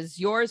it was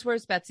yours.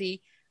 Where's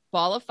Betsy?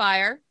 Ball of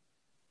Fire,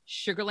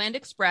 Sugarland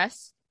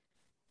Express,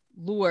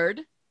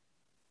 Lured,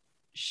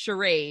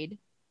 Charade,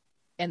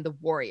 and The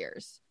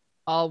Warriors.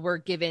 All were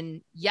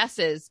given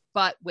yeses,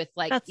 but with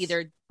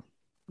either,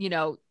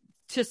 to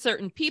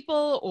certain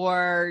people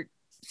or.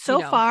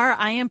 So far,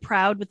 I am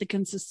proud with the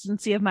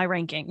consistency of my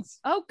rankings.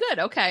 Oh, good.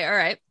 Okay. All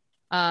right.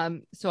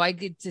 So I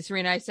did to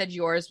Serena, I said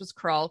yours was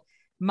Krull.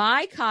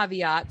 My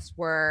caveats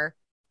were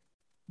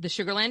the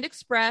Sugarland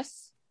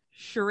Express,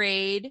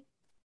 Charade,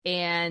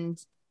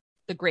 and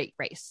The Great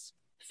Race.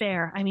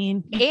 Fair. I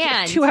mean,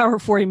 and 2 hour,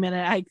 40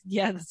 minute.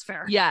 That's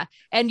fair. Yeah.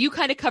 And you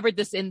kind of covered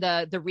this in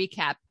the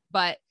recap,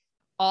 but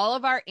all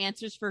of our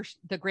answers for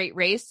The Great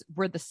Race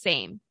were the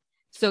same.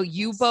 So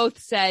you both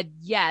said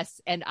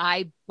yes, and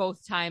I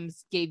both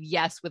times gave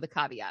yes with a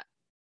caveat.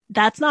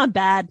 That's not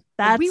bad.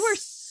 We were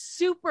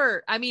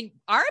super. I mean,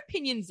 our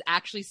opinions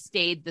actually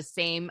stayed the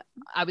same.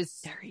 I was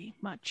very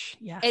much,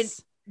 yes. And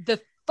the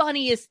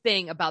funniest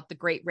thing about The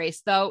Great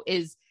Race, though,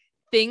 is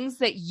things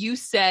that you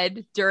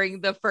said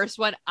during the first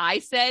one, I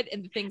said,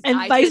 and the things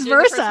I vice said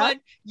during versa. the first one,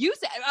 you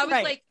said. I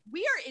was like, we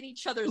are in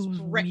each other's.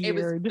 It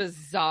was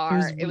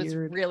bizarre. It was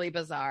really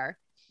bizarre.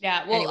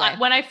 Yeah. Well, anyway.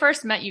 When I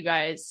first met you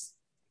guys,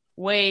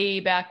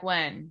 way back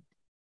when,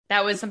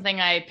 that was something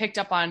I picked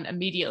up on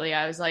immediately.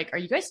 I was like, are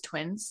you guys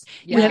twins?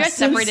 Yeah. You guys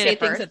separated at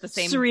birth? At the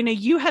same. Serena,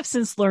 you have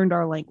since learned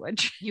our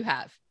language. You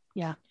have.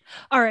 Yeah.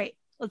 All right.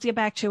 Let's get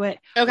back to it.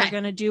 Okay. We're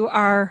going to do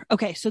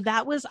so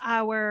that was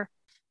our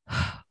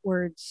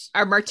words.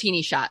 Our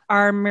martini shot.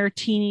 Our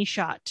martini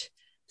shot.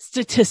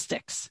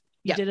 Statistics.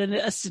 You Yep. did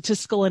a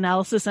statistical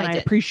analysis, and I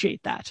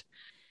appreciate that.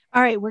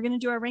 All right. We're going to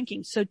do our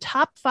rankings. So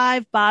top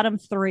 5, bottom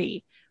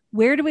 3.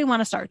 Where do we want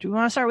to start? Do we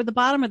want to start with the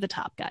bottom or the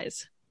top,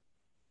 guys?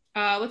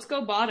 Let's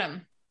go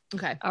bottom.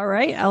 Okay. All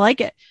right. I like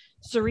it.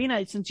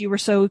 Serena, since you were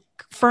so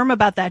firm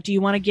about that, do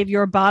you want to give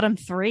your bottom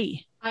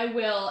 3? I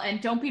will.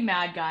 And don't be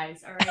mad,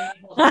 guys. All right.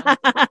 Hold on.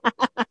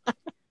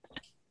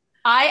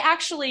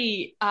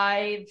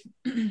 I've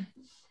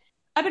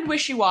been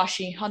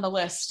wishy-washy on the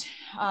list.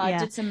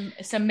 Did some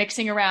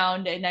mixing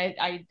around, and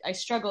I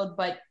struggled,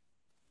 but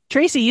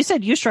Tracy, you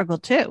said you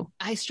struggled too.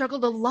 I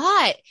struggled a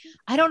lot.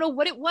 I don't know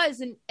what it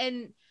was.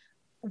 And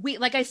we,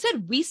 like I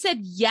said, we said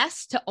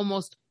yes to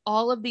almost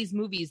all of these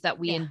movies that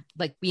we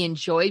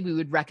enjoyed. We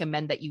would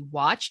recommend that you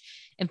watch.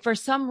 And for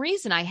some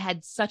reason, I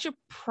had such a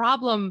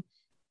problem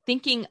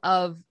thinking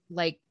of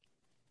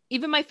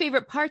even my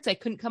favorite parts. I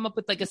couldn't come up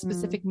with a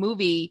specific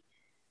movie.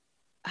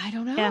 I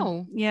don't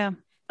know. Yeah.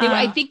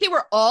 I think they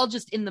were all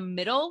just in the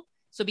middle.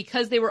 So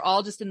because they were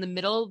all just in the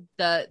middle,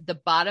 the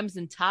bottoms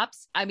and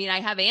tops, I mean,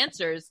 I have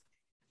answers.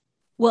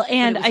 Well,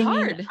 and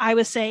I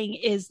was saying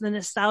is the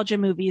nostalgia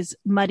movies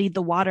muddied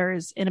the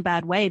waters in a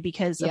bad way,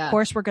 because of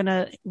course we're going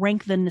to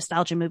rank the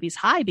nostalgia movies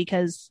high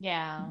because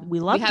we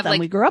love them.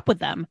 We grew up with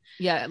them.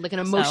 Yeah. Like an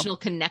emotional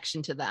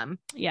connection to them.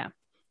 Yeah.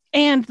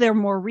 And they're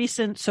more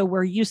recent, so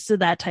we're used to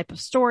that type of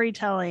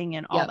storytelling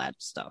and all Yep. that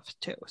stuff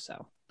too.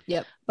 So,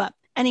 Yep. But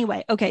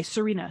anyway, okay,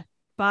 Serena,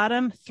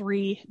 bottom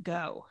 3,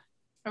 go.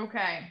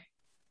 Okay.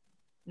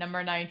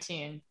 Number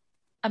 19.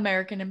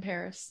 American in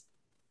Paris.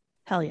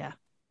 Hell yeah.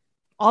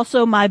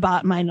 Also, my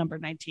number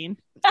 19.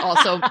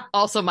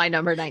 Also my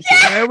number 19.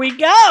 There we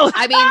go.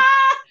 I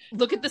mean,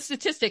 look at the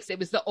statistics. It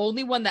was the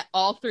only one that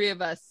all three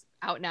of us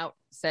out and out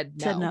said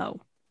no. Said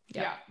no.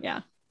 Yeah.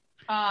 Yeah.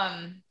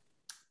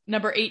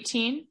 Number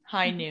 18,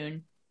 High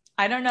Noon.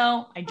 I don't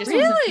know. I just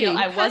Really?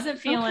 wasn't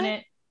feeling Okay.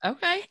 it.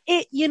 Okay.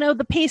 It,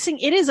 the pacing,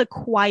 it is a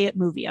quiet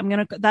movie.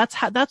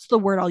 That's the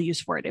word I'll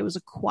use for it. It was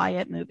a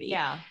quiet movie.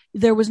 Yeah.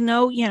 There was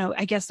no,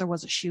 I guess there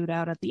was a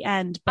shootout at the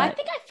end, I but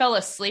think I fell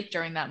asleep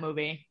during that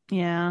movie.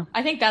 yeah.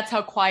 I think that's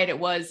how quiet it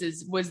was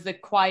the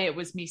quiet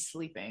was me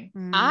sleeping.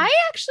 Mm.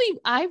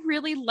 I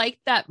really liked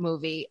that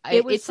movie.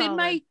 It was It's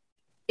solid.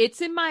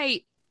 in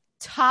my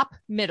top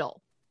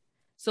middle.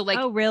 So like,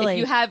 Oh, really?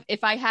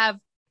 if I have,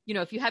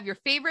 if you have your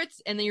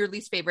favorites and then your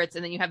least favorites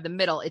and then you have the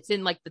middle, it's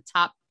in like the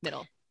top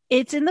middle.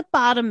 It's in the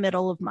bottom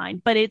middle of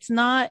mine, but it's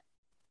not.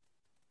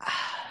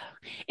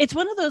 It's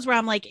one of those where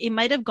I'm like, it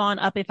might have gone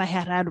up if I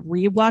had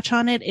rewatch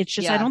on it. It's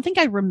just, I Yeah. don't think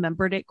I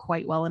remembered it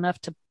quite well enough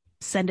to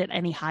send it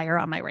any higher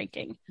on my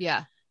ranking.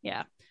 Yeah.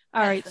 Yeah.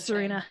 All That's right, the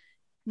Serena,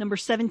 number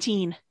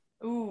 17.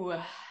 Ooh.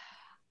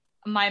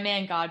 My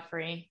Man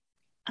Godfrey.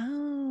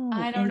 Oh,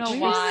 I don't know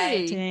why.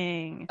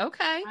 interesting.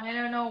 Okay. I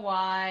don't know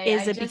why.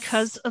 Is it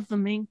because of the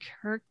main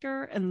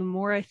character? And the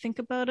more I think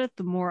about it,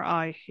 the more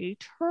I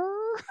hate her.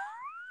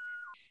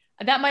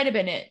 that might have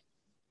been it?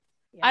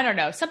 Yeah. I don't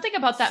know. Something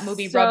about that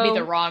movie rubbed me So-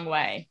 the wrong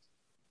way.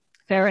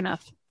 Fair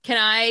enough. Can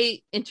I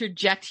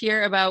interject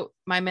here about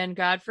My Man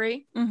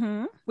Godfrey?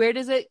 Mm-hmm. Where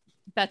does it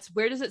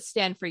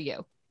stand for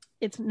you?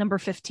 It's number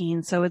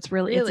 15, so it's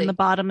really it's in Really? the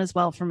bottom as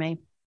well for me.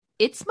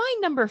 It's my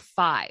number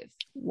 5.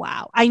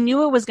 Wow. I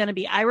knew it was going to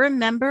be. I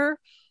remember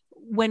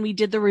when we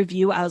did the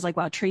review, I was like,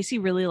 wow, Tracy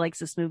really likes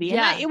this movie.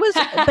 Yeah. And it was,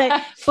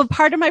 but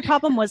part of my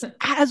problem was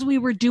as we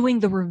were doing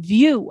the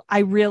review, I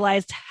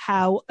realized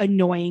how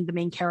annoying the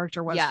main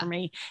character was Yeah. for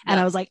me. And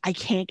Yeah. I was like, I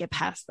can't get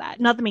past that.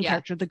 Not the main Yeah.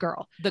 character, the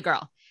girl. The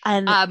girl.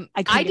 And I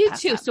couldn't get did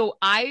past too.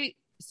 that.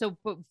 So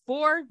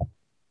before,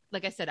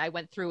 like I said, I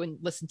went through and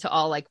listened to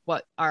all like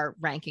what our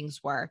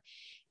rankings were,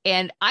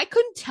 and I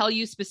couldn't tell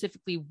you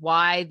specifically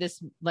why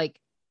this, like,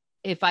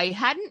 if I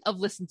hadn't have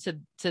listened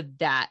to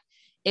that,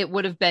 it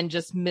would have been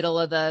just middle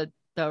of the,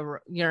 you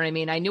know what I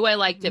mean? I knew I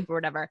liked it or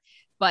whatever,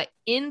 but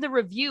in the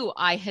review,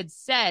 I had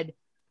said,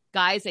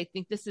 guys, I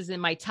think this is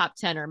in my top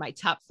 10 or my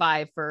top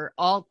 5 for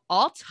all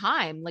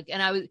time. Like,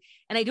 and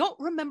I don't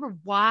remember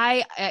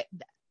why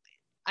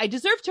I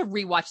deserve to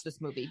rewatch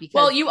this movie because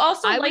Well, you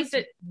also I liked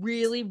it.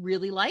 really,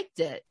 really liked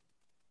it.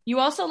 You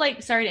also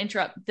sorry to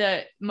interrupt,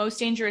 the Most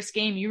Dangerous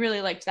Game. You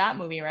really liked that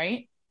movie,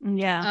 right?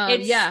 Yeah.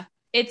 It's- Yeah.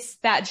 It's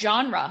that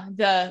genre,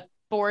 the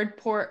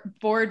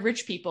bored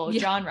rich people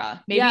Yeah.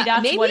 genre. Maybe Yeah,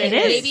 that's maybe what it it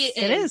is. is. Maybe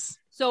It is.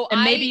 So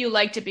And maybe you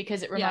liked it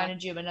because it Yeah.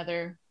 reminded you of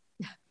another.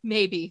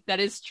 maybe that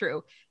is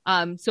true.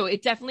 So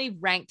it definitely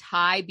ranked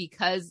high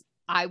because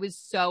I was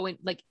so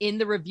in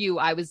the review,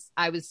 I was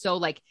so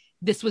like,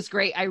 this was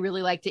great. I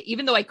really liked it.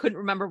 Even though I couldn't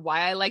remember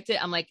why I liked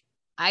it. I'm like,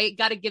 I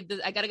gotta give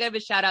a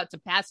shout out to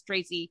past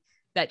Tracy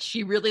that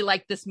she really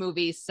liked this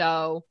movie.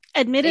 So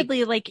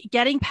Admittedly, like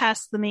getting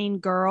past the main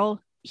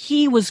girl,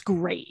 he was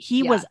great.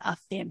 He Yeah. was a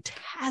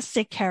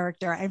fantastic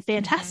character and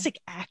fantastic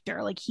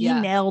actor. Like he Yeah.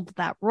 nailed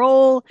that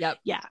role. Yep.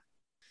 Yeah.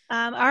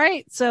 All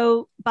right.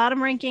 So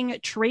bottom ranking,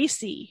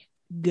 Tracy,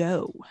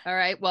 go. all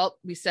right. Well,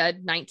 we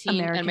said 19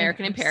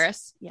 American in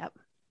Paris. Yep.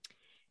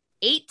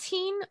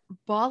 18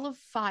 Ball of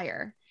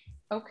Fire.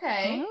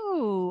 Okay.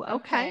 Oh,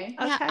 okay. Okay.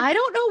 Yeah, I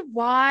don't know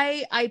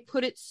why I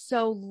put it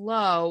so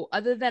low,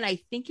 other than I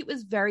think it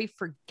was very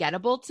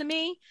forgettable to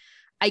me.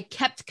 I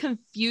kept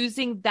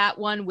confusing that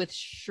one with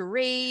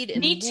Charade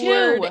and Me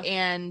Lord, too.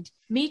 and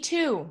Me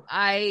too.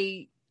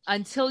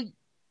 until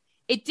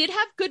it did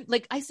have good,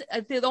 like I said,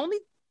 the only,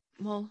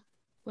 well,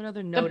 what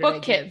other note? The did I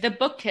book give? kiss. The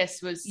book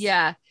kiss was.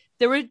 Yeah,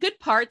 there were good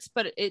parts,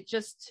 but it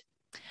just,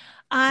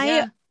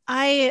 yeah.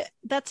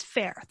 That's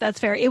fair. That's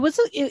fair. It was,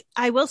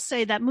 I will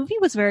say that movie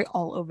was very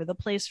all over the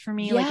place for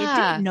me. Like it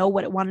Yeah. didn't know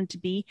what it wanted to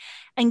be.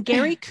 And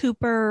Gary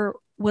Cooper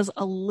was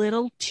a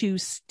little too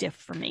stiff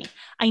for me.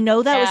 I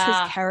know that was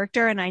Yeah. his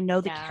character, and I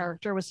know the Yeah.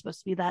 character was supposed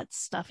to be that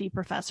stuffy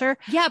professor.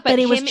 yeah, But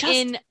it him was just-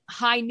 in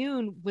High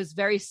Noon was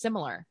very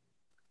similar.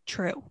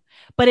 True.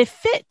 But it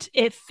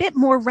fit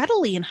more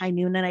readily in High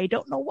Noon, and I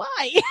don't know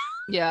why.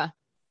 Yeah.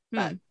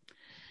 But-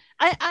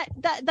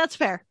 that's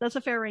fair. That's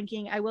a fair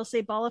ranking. I will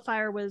say Ball of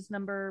Fire was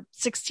number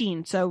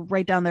 16, so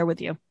right down there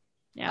with you.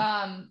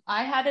 Yeah.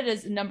 I had it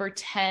as number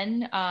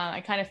 10.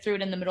 I kind of threw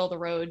it in the middle of the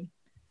road.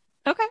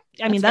 Okay.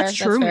 I mean, That's that's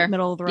fair. true. That's fair.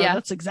 Middle of the road. Yeah.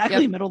 That's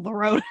exactly Yep. middle of the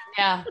road.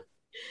 Yeah.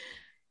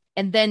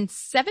 And then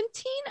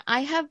 17,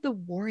 I have the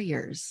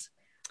Warriors.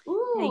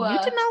 Ooh. Hey, you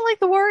did not like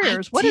the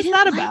Warriors. I What is didn't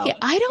that like about? it.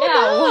 I don't Yeah,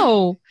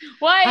 know.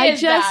 Why I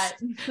is just-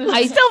 that?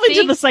 I Delve into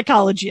think- the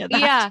psychology of that.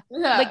 Yeah.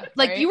 Yeah,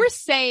 Like right? you were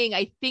saying,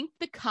 I think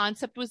the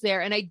concept was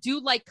there, and I do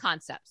like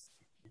concepts.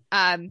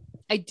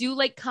 I do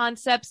like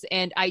concepts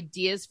and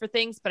ideas for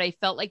things, but I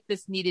felt like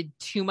this needed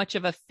too much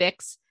of a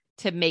fix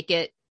to make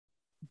it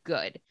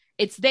good.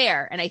 It's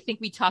there. And I think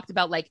we talked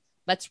about like,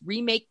 let's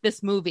remake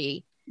this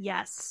movie.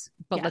 Yes.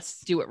 But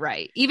let's do it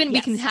right. Even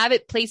we can have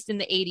it placed in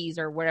the 80s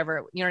or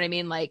whatever. You know what I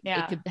mean? Like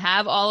it could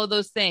have all of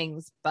those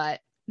things, but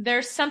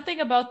there's something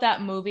about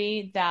that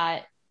movie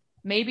that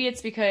maybe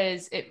it's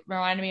because it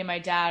reminded me of my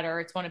dad or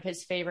it's one of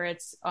his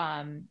favorites.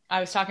 I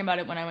was talking about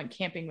it when I went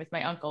camping with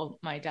my uncle,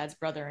 my dad's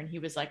brother, and he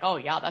was like, oh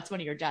yeah, that's one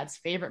of your dad's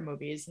favorite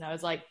movies. And I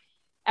was like,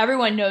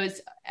 everyone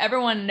knows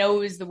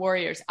The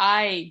Warriors.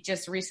 I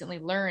just recently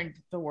learned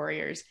The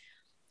Warriors.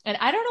 And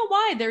I don't know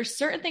why there's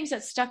certain things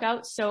that stuck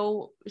out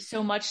so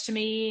much to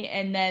me.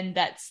 And then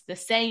that's the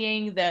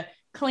saying, the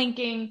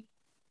clinking.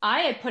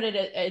 I had put it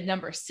at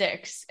number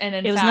 6, and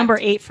in it was fact, number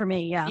 8 for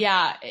me. Yeah.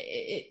 Yeah.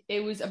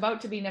 It was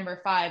about to be number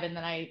 5. And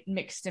then I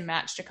mixed and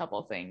matched a couple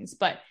of things,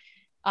 but,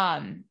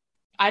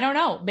 I don't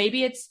know.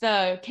 Maybe it's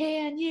the,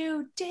 can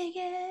you dig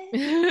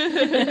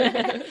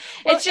it?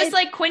 It's just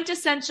like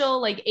quintessential,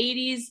 like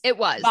 80s it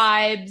was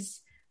vibes.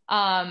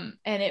 And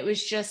it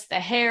was just the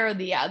hair,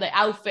 the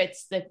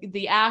outfits,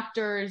 the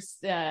actors,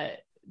 the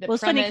well,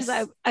 it's funny premise.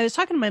 because I was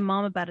talking to my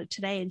mom about it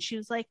today, and she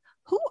was like,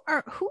 who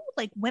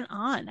like went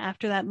on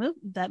after that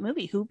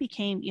movie? Who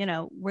became,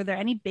 were there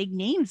any big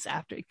names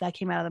after that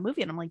came out of the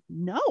movie? And I'm like,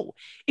 no,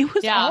 it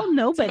was all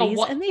nobodies,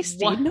 and they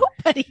stayed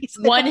nobodies.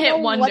 One hit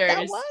wonders. What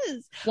that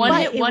was. One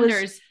hit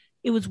wonders.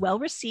 It was well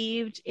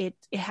received. It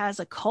has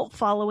a cult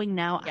following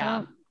now.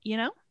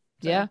 Yeah.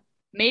 Yeah.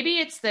 Maybe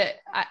it's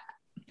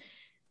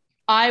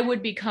I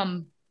would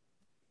become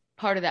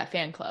part of that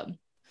fan club.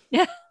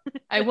 Yeah.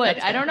 I would.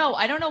 I don't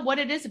know what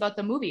it is about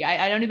the movie.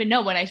 I don't even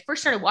know. When I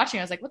first started watching,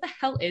 I was like, what the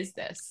hell is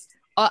this?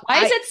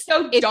 Why is it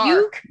so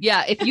dark?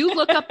 If you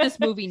look up this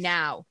movie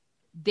now,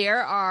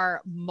 there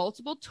are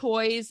multiple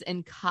toys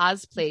and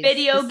cosplays.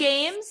 Video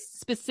games?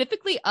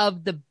 Specifically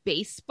of the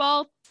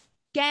baseball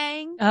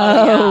gang.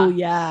 Oh,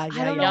 yeah.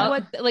 I don't know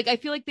what, like, I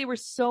feel like they were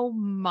so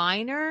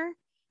minor,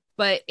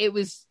 but it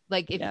was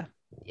like,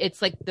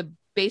 it's like the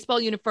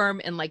baseball uniform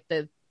and like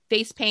the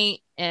face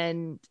paint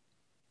and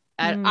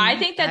I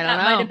think that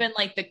might have been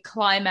like the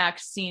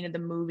climax scene of the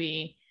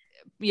movie.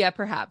 Yeah,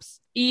 perhaps.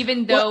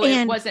 Even though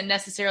it wasn't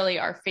necessarily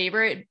our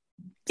favorite.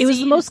 It was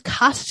the most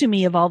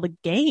costumey of all the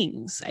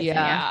gangs. I think.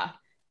 Yeah.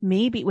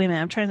 Maybe. Wait a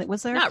minute. I'm trying to think.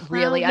 Was there? Not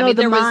really. I mean,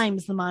 the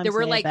mimes. There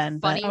were like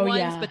funny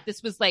ones, but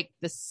this was like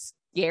the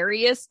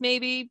scariest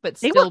maybe, but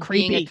they still were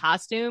creepy. Being a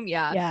costume.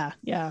 Yeah.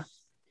 Yeah.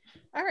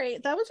 All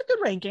right. That was a good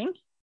ranking.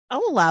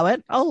 I'll allow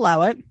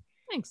it.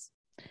 Thanks.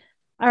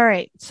 All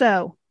right.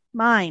 So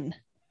mine,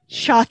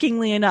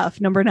 shockingly enough,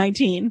 number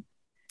 19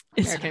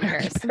 is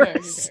American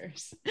Paris.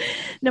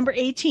 Number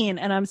 18,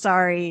 and I'm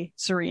sorry,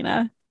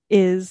 Serena,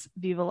 is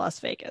Viva Las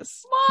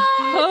Vegas.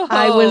 What?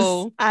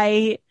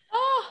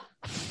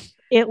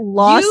 It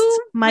lost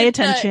my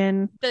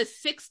attention. The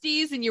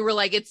 60s, and you were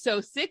like, it's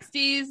so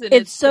 60s. And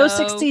it's so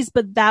 60s,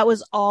 but that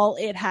was all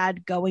it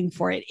had going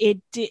for it.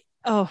 It did.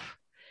 Oh,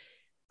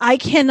 I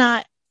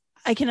cannot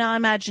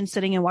imagine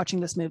sitting and watching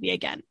this movie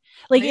again.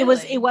 Like really?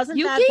 it wasn't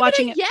you bad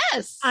watching it.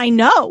 Yes, I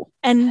know.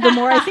 And the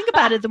more I think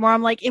about it, the more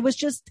I'm like, it was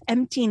just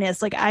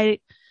emptiness. Like I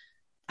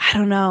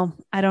don't know.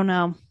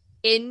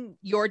 In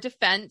your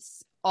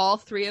defense, all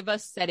three of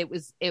us said it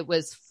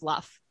was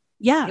fluff.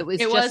 Yeah, it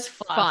was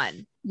fluff.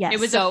 Fun. Yes, it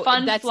was a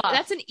fun that's fluff.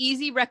 That's an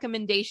easy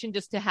recommendation,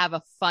 just to have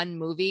a fun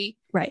movie,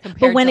 right?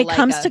 But when it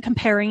comes to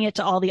comparing it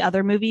to all the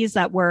other movies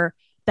that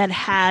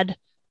had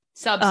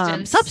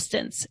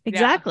substance,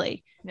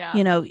 exactly. Yeah.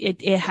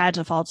 It had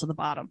to fall to the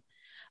bottom.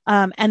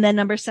 And then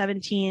number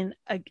 17,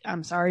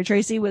 I'm sorry,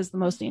 Tracy, was The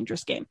Most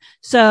Dangerous Game.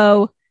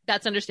 So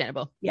that's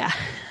understandable. Yeah.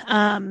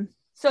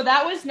 So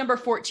that was number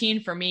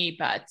 14 for me,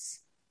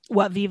 Butts.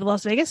 What, Viva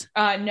Las Vegas?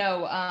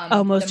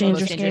 No. Most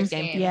Dangerous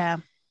Game. Yeah.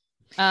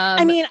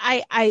 I mean,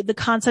 I the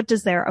concept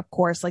is there, of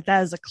course. Like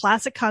that is a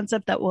classic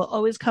concept that will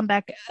always come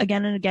back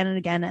again and again and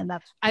again, and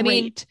that's great. I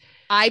mean,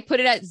 I put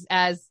it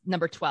as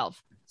number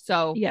 12.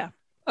 So yeah.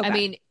 Okay. I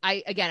mean,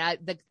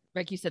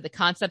 like you said, the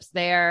concept's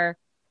there.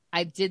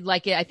 I did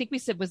like it. I think we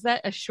said, was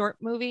that a short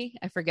movie?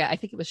 I forget. I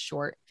think it was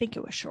short.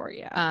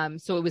 Yeah.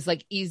 So it was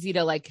like easy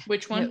to like.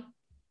 Which one?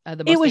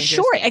 It was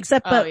short,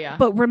 except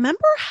but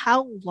remember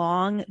how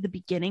long the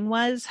beginning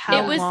was?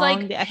 How long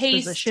like the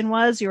exposition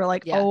was? You were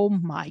like, oh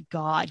my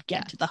god,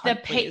 get to the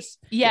hunt, please.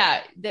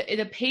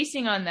 The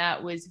pacing on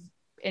that was,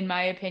 in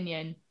my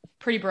opinion,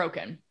 pretty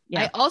broken.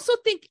 Yeah.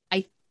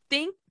 I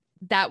think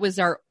that was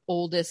our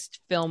oldest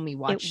film we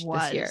watched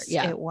this year.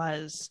 Yeah, it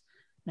was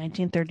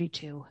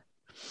 1932.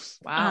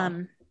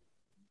 Wow.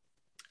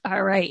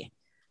 All right.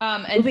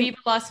 And Viva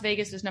Las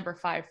Vegas was number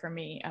 5 for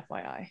me,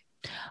 FYI.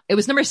 It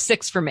was number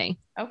 6 for me.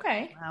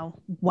 Okay.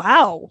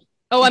 Wow.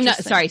 Oh, I'm not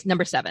sorry.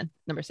 Number 7.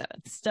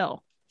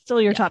 Still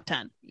your top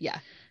 10. Yeah.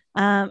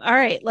 All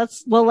right.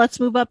 Let's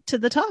move up to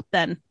the top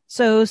then.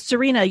 So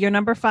Serena, your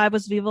number 5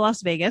 was Viva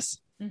Las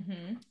Vegas.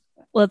 Mm-hmm.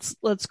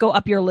 Let's go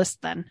up your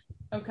list then.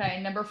 Okay.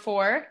 Number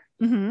 4.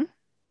 Mm-hmm.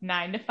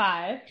 9 to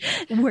 5.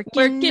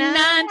 Working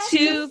 9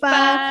 to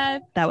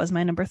 5. That was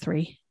my number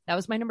 3. That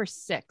was my number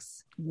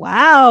 6.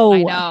 Wow.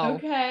 I know.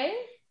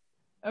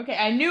 Okay.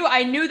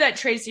 I knew that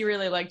Tracy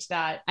really liked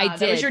that. I did.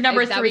 That was your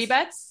number 3,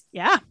 Bets?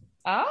 Yeah.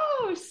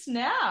 Oh,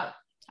 snap.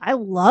 I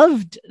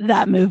loved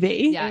that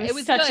movie. Yeah, it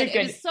was such good. a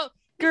good It was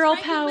girl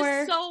This power.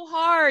 was so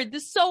hard.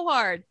 This is so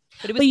hard.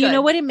 But it was But you good.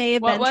 know what it may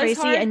have What been, was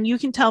Tracy, hard? and you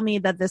can tell me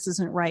that this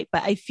isn't right,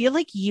 but I feel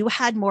like you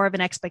had more of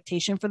an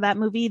expectation for that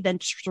movie than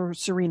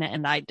Serena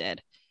and I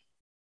did.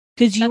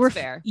 Because you That's were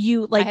fair.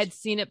 you like I had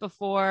seen it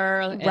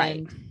before. Right.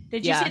 And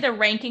Did you yeah. say the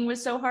ranking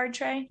was so hard,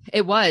 Trey?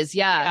 It was,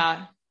 yeah.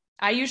 Yeah.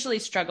 I usually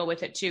struggle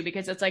with it too,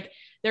 because it's like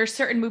there are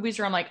certain movies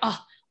where I'm like, oh,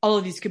 all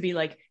of these could be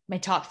like my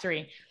top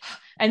 3.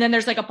 And then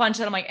there's like a bunch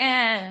that I'm like,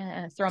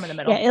 throw them in the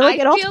middle. yeah,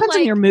 it all I feel depends on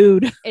like- your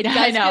mood. It Yeah,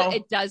 does. I know.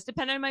 It does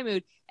depend on my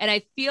mood, and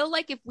I feel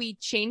like if we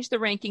change the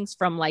rankings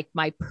from like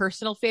my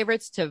personal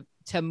favorites to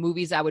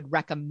movies I would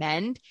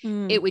recommend,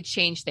 it would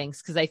change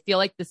things, because I feel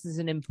like this is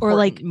an important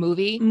like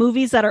movie.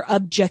 Movies that are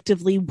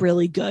objectively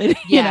really good,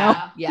 you know,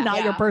 Yeah. not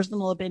Yeah. your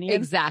personal opinion.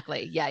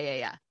 Exactly.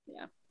 Yeah.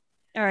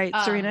 All right,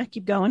 Serena,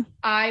 keep going.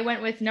 I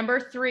went with number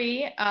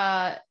 3.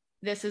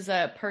 This is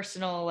a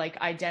personal like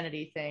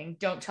identity thing.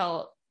 Don't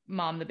tell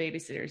mom the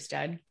babysitter's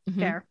dead.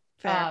 Mhm.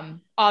 Fair.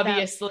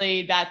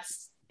 Obviously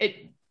that's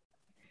it.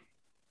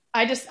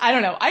 I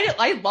don't know.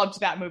 I loved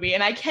that movie,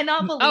 and I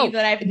cannot believe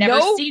that I've never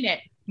seen it.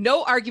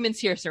 No arguments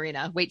here,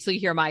 Serena. Wait till you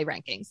hear my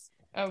rankings.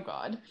 Oh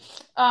God.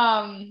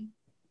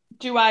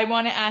 Do I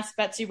want to ask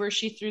Betsy where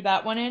she threw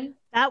that one in?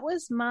 That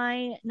was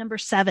my number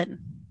 7.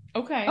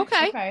 Okay. All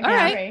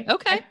right.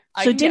 Okay.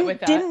 I So can get with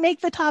that. didn't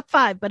make the top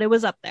 5, but it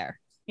was up there.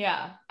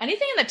 Yeah.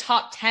 Anything in the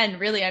top 10,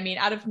 really. I mean,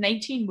 out of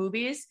 19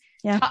 movies,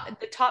 Yeah.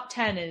 the top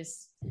 10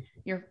 is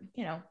your,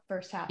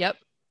 first half. Yep.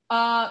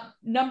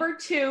 Number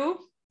 2,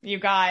 you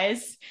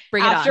guys.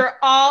 Bring it after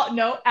on.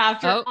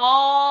 After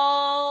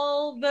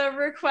all the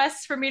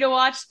requests for me to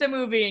watch the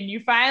movie, and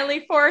you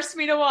finally forced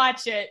me to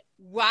watch it.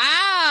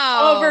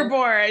 Wow.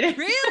 Overboard.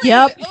 Really?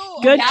 Yep. Oh,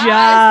 Good yes.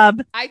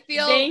 job. I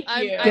feel Thank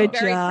I'm you. Good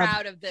very job.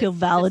 proud of this. Feel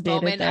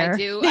validated this moment. there. I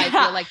do. I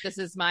feel like this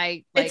is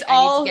my It's I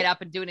all- need to get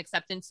up and do an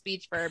acceptance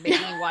speech for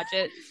making you watch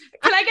it.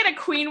 Can I get a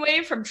queen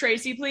wave from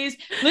Tracy, please?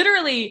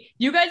 Literally,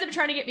 you guys have been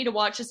trying to get me to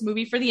watch this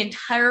movie for the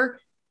entire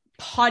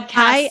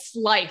podcast's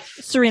life.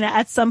 Serena,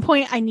 at some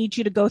point, I need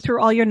you to go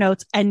through all your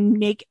notes and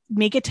make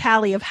a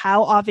tally of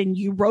how often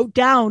you wrote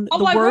down Oh,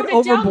 the I word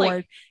wrote it down,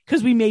 overboard,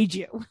 because we made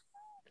you.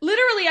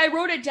 Literally, I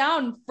wrote it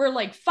down for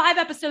like 5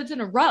 episodes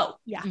in a row.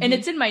 Yeah. And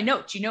it's in my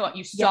notes. You know what?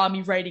 You saw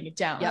me writing it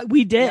down. Yeah,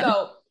 we did.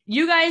 So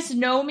you guys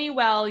know me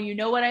well. You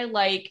know what I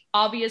like.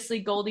 Obviously,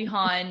 Goldie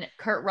Hawn,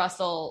 Kurt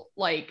Russell,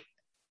 like,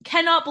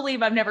 cannot believe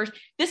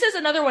this is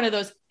another one of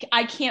those,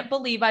 I can't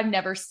believe I've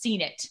never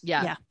seen it.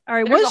 Yeah. All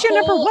right. There's What's a your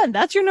number whole- 1?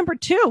 That's your number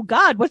 2.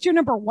 God, what's your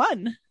number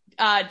 1?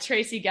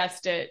 Tracy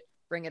guessed it.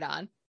 Bring it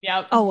on.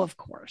 Yeah. Oh, of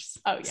course.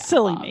 Oh, yeah.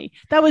 Silly me.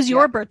 That was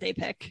your birthday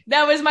pick.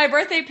 That was my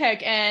birthday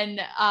pick.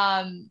 And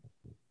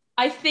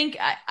I think,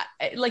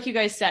 like you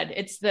guys said,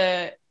 it's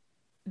the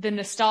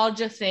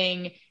nostalgia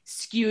thing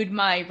skewed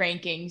my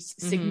rankings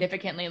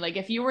significantly. Like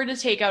if you were to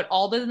take out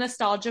all the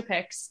nostalgia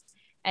picks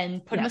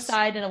and put them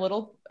aside in a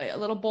little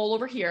bowl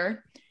over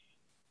here,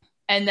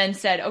 and then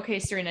said, okay,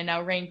 Serena,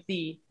 now rank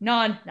the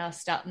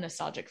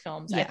non-nostalgic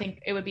films, I think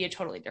it would be a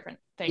totally different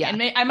thing. Yeah.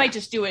 And I might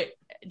just do it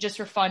just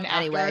for fun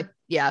Anyway. after,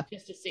 Yeah.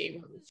 just to see.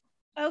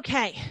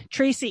 Okay.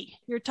 Tracy,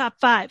 your top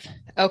 5.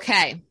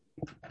 Okay.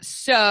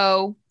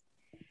 So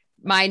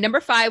my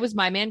number 5 was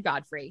My Man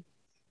Godfrey,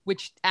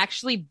 which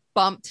actually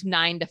bumped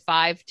 9 to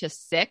 5 to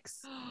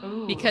 6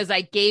 because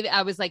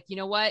I was like, you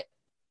know what?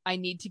 I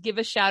need to give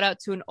a shout out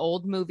to an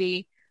old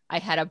movie. I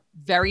had a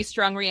very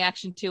strong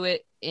reaction to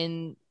it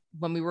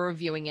when we were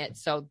reviewing it.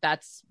 So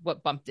that's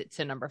what bumped it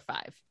to number 5.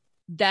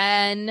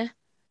 Then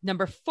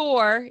number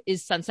 4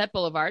 is Sunset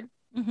Boulevard.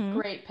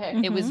 Great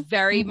pick. It was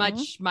very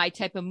much my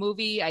type of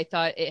movie. I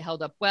thought it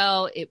held up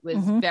well. It was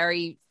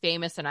very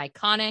famous and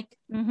iconic.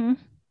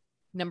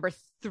 Number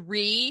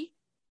 3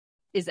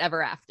 is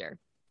Ever After.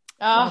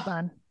 Well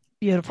done.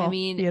 Beautiful. I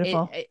mean,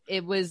 beautiful.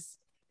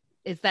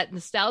 it's that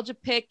nostalgia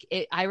pick.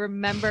 I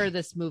remember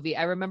this movie.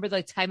 I remember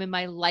the time in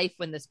my life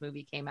when this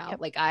movie came out.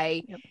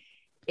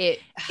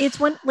 It's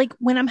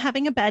when I'm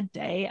having a bad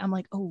day, I'm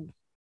like, oh,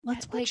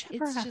 let's watch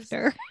Ever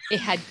After. It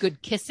had good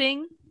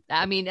kissing.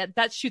 I mean,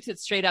 that shoots it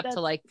straight up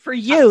to like for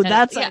you.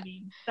 That's yeah.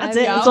 That's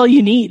it. That's all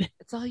you need.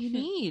 It's all you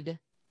need.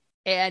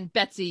 And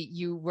Betsy,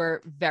 you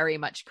were very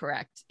much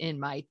correct in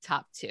my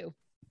top 2.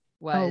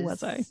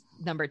 Was I?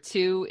 Number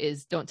 2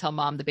 is Don't Tell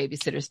Mom the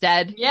Babysitter's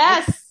Dead.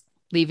 Yes.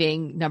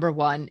 Leaving number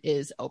 1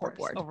 is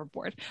Overboard.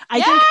 Overboard.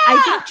 I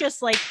think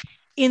just like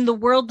in the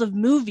world of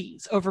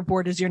movies,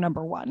 Overboard is your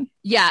number 1.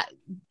 Yeah.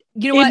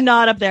 You know what? It's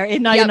not up there.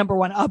 It's not your number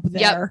 1 up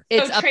there.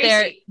 Yep. It's So up Tracy-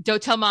 there.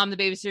 Don't Tell Mom the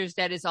Babysitter's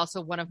Dead is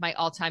also one of my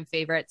all-time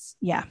favorites.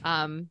 Yeah.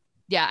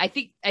 Yeah, I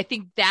think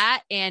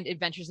that and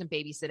Adventures in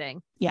Babysitting.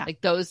 Yeah. Like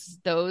those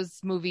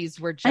movies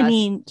were just, I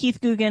mean,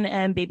 Keith Coogan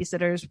and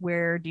Babysitters,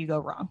 where do you go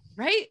wrong?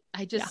 right?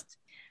 I just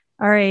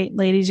All right,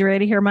 ladies, you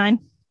ready to hear mine?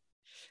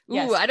 Ooh,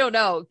 Yes. I don't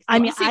know. I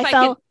mean, See if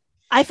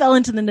I I fell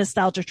into the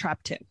nostalgia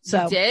trap too.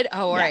 So You did?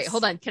 Oh, all right. yes.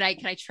 Hold on. Can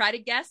I try to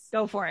guess?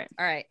 Go for it.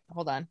 All right.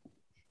 Hold on.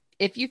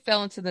 If you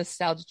fell into the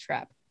nostalgia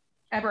trap,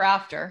 Ever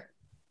After.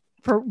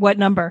 For what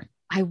number?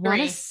 I want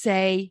to 3.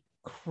 say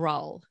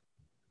Krull.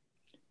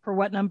 For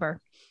what number?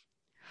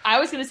 I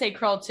was going to say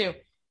Krull 2.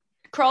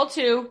 Krull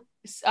 2,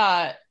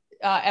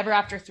 Ever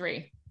After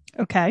 3.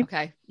 Okay.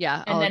 Okay.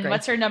 Yeah. And I'll then agree.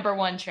 what's her number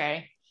 1,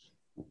 Trey?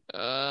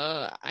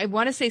 I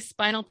want to say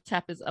Spinal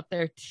Tap is up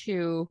there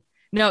too.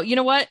 No, you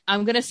know what?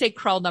 I'm going to say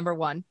Krull number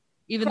 1.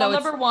 Even Krull though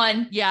it's number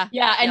 1. Yeah.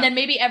 Yeah, and Yep. then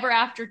maybe Ever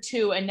After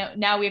 2, and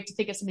now we have to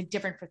think of something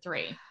different for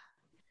 3.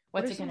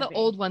 What What's are it some going of to the be?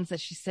 old ones that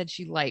she said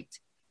she liked?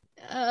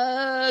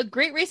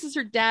 Great Race is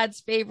her dad's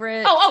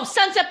favorite. Oh,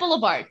 Sunset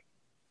Boulevard.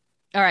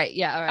 All right.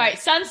 Yeah. All All right. right,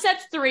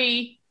 Sunset's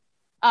 3,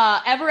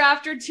 Ever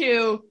After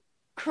 2,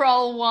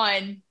 Krull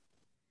 1.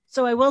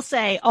 So I will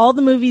say all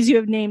the movies you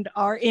have named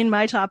are in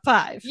my top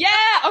 5. Yeah,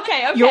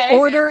 okay. Your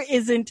order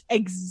isn't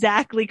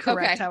exactly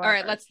correct. Okay. However.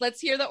 All right. Let's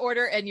hear the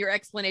order and your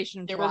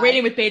explanation. Yeah, why. we're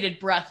waiting with bated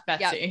breath,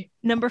 Betsy.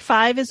 Number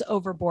 5 is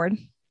Overboard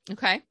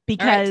Okay.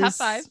 because top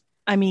 5.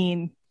 I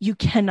mean, you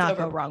cannot It's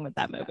go Overboard. wrong with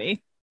that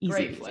movie. Easy,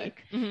 Great easy.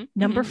 flick. Mhm,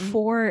 Number mhm,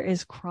 4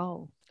 is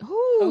Krull. mhm.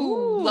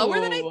 Ooh, lower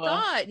than I Ooh.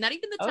 thought. Not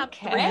even the top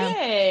 3.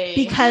 Okay.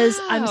 Because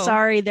I'm Wow.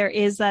 sorry, there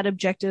is that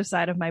objective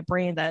side of my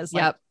brain that is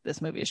like, Yep.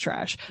 this movie is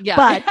trash. Yeah.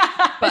 But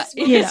But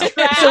you know,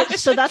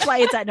 so that's why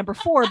it's at number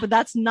 4, but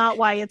that's not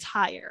why it's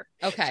higher.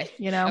 Okay.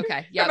 You know,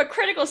 Okay. from Yep. a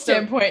critical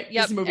standpoint,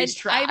 Yep. this movie's And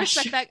trash. I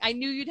respect that. I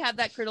knew you'd have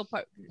that critical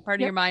part of Yep.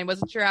 your mind.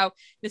 Wasn't sure how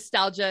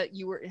nostalgic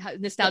you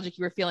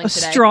were feeling a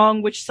today.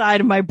 strong which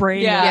side of my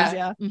brain Yeah. was.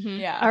 Yeah. Mhm.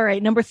 Yeah. All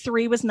right. Number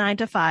 3 was 9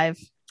 to 5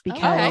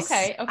 because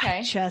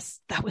okay.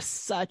 that was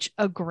such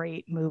a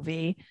great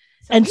movie.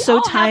 So and we so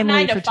all have timely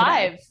 9 for to today.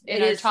 5 in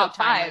It our is top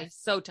so timely. 5.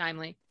 So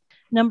timely.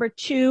 Number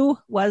 2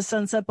 was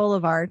Sunset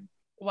Boulevard.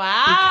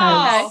 Wow.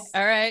 Because-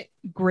 All right.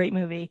 Great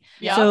movie.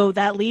 Yep. So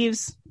that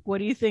leaves, what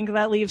do you think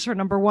that leaves for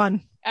number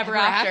 1? Ever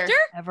After.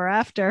 Ever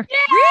After.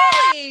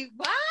 Really?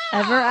 Wow.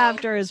 Ever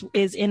After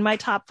is in my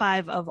top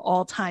 5 of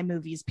all time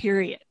movies,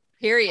 period.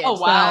 Period. Oh,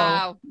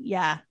 wow.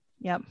 Yeah.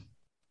 Yep.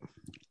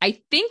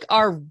 I think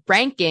our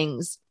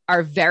rankings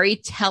are very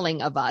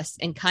telling of us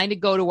and kind of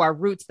go to our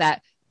roots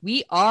that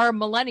we are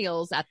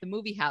millennials at the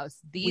movie house.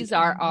 These We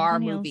are are our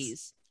millennials.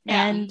 movies.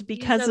 And These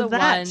because are of the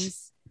that,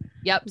 ones-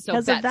 Yep. So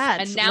because of that,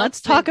 let's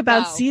announcement, talk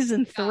about go.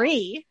 season Go.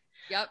 3.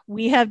 Yep.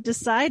 We have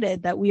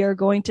decided that we are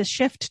going to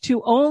shift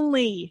to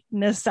only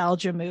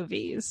nostalgia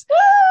movies.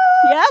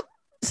 Yep.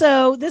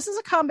 So this is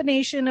a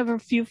combination of a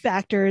few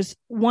factors.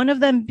 One of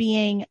them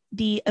being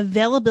the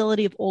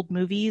availability of old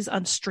movies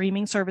on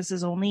streaming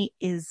services only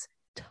is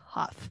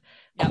tough.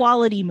 Yep.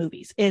 Quality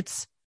movies.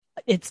 It's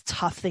a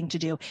tough thing to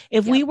do.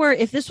 If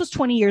this was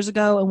 20 years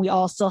ago and we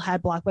all still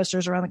had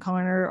Blockbusters around the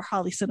corner or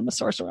Holly Cinema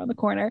Source around the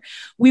corner,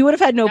 we would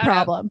have had no Shout out.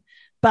 problem.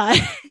 But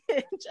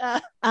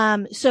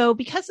so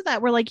because of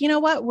that, we're like, you know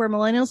what? We're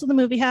millennials in the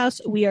movie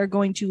house. We are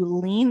going to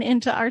lean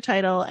into our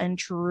title and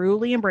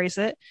truly embrace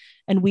it.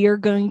 And we are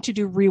going to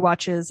do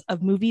rewatches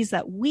of movies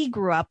that we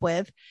grew up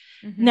with.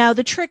 Mm-hmm. Now,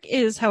 the trick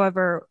is,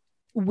 however,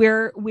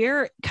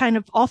 we're kind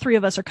of, all three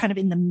of us are kind of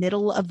in the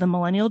middle of the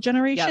millennial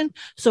generation.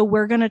 So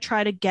we're going to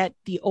try to get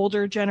the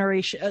older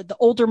generation, the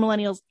older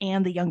millennials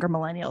and the younger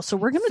millennials. So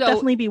we're going to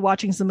definitely be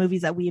watching some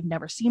movies that we have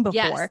never seen before.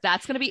 Yes,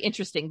 that's going to be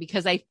interesting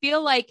because I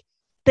feel like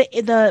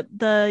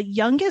The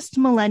youngest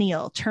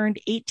millennial turned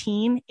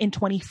 18 in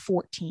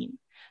 2014.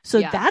 So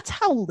Yeah. that's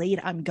how late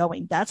I'm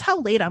going. That's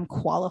how late I'm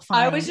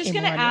qualifying. I was just in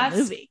gonna millennial ask-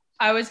 movie.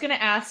 I was going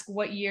to ask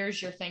what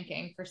years you're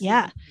thinking for season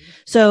Yeah. 3.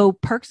 So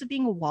Perks of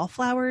Being a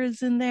Wallflower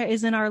is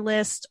in our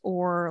list,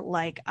 or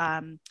like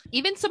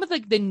even some of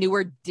the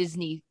newer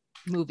Disney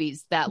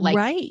movies that like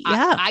right,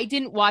 yeah, I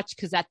didn't watch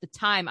because at the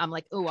time I'm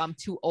like, oh, I'm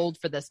too old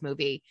for this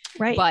movie,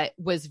 right. but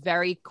was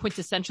very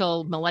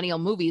quintessential millennial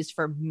movies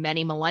for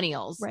many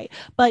millennials. Right.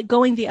 But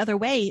going the other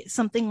way,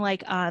 something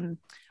like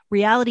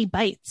Reality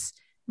Bites,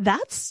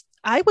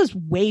 I was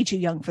way too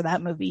young for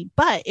that movie,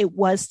 but it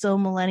was still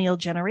millennial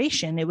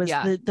generation. It was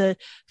the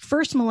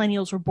first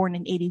millennials were born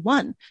in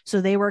 81.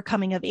 So they were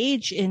coming of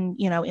age in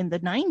the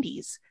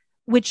 90s,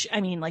 which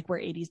I mean, like, we're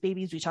 80s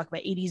babies. We talk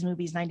about 80s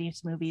movies,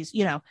 90s movies,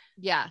 Yeah.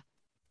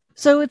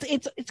 So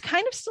it's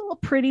kind of still a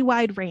pretty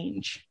wide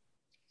range.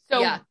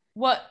 So Yeah.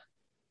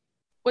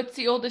 what's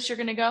the oldest you're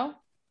going to go?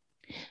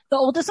 The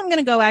oldest I'm going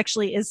to go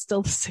actually is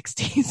still the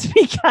 60s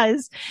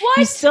because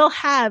you still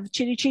have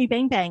Chitty Chitty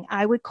Bang Bang.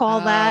 I would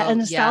call that a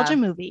nostalgia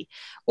movie.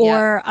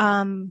 Or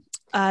Sound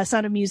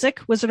of Music,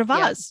 Wizard of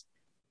Oz.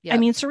 Yeah. I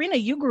mean, Serena,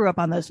 you grew up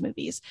on those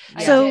movies.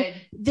 I So did.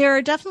 there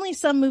are definitely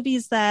some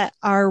movies that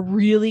are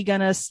really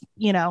going to,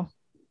 Yeah.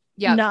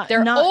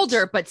 They're not-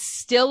 older, but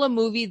still a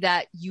movie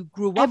that you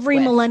grew up every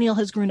with. millennial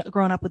has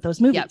grown up with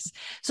those movies. Yep.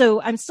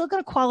 So I'm still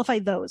going to qualify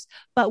those,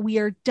 but we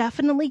are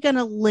definitely going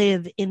to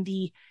live in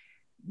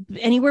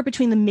anywhere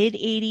between the mid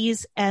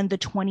 80s and the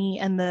 20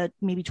 and the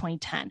maybe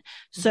 2010.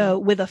 So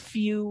with a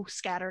few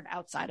scattered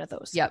outside of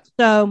those. Yep.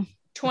 So A few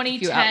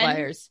 2010.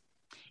 outliers.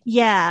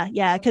 Yeah,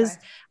 because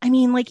Okay. I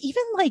mean, like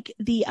even like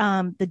the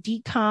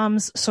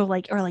DComs, so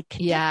like or like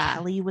Cadet Yeah.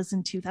 Kelly was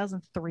in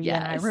 2003,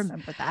 and I Yes.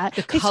 remember that.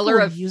 The High Color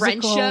School of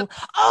Musical. Friendship.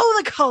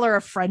 Oh, The Color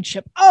of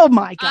Friendship. Oh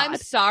my I'm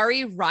God.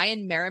 sorry,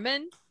 Ryan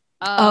Merriman.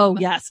 Oh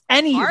yes,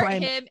 any Heart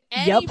Ryan, him,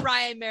 any Yep.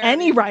 Ryan Merriman.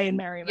 any Ryan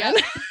Merriman.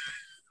 Yep.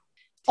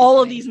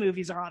 All of funny. these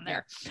movies are on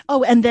there.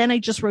 Oh, and then I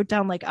just wrote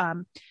down like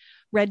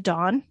Red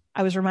Dawn.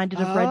 I was reminded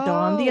of Red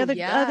Dawn the Oh, other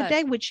yeah.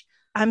 day, which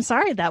I'm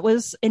sorry, that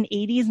was an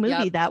 80s movie.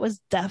 Yep. That was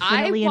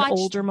definitely an watched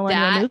older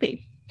millennial that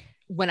movie.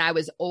 When I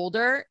was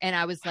older, and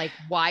I was like,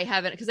 why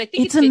haven't? Because I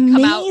think It's it did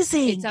come out.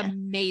 amazing. It's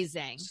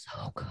amazing.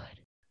 So good.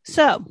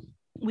 So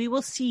we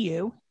will see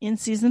you in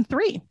season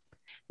 3.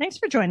 Thanks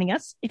for joining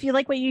us. If you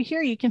like what you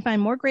hear, you can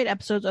find more great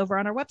episodes over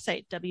on our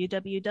website,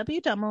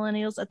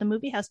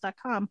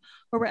 www.millennialsatthemoviehouse.com,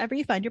 or wherever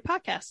you find your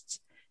podcasts.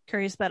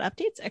 Curious about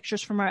updates,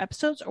 extras from our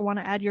episodes, or want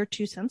to add your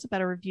 2 cents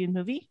about a reviewed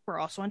movie? We're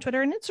also on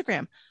Twitter and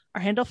Instagram.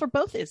 Our handle for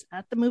both is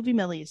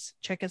 @themoviemillies.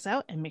 Check us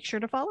out and make sure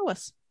to follow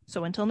us.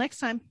 So until next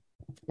time.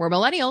 We're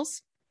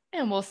millennials.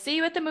 And we'll see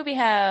you at the movie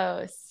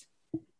house.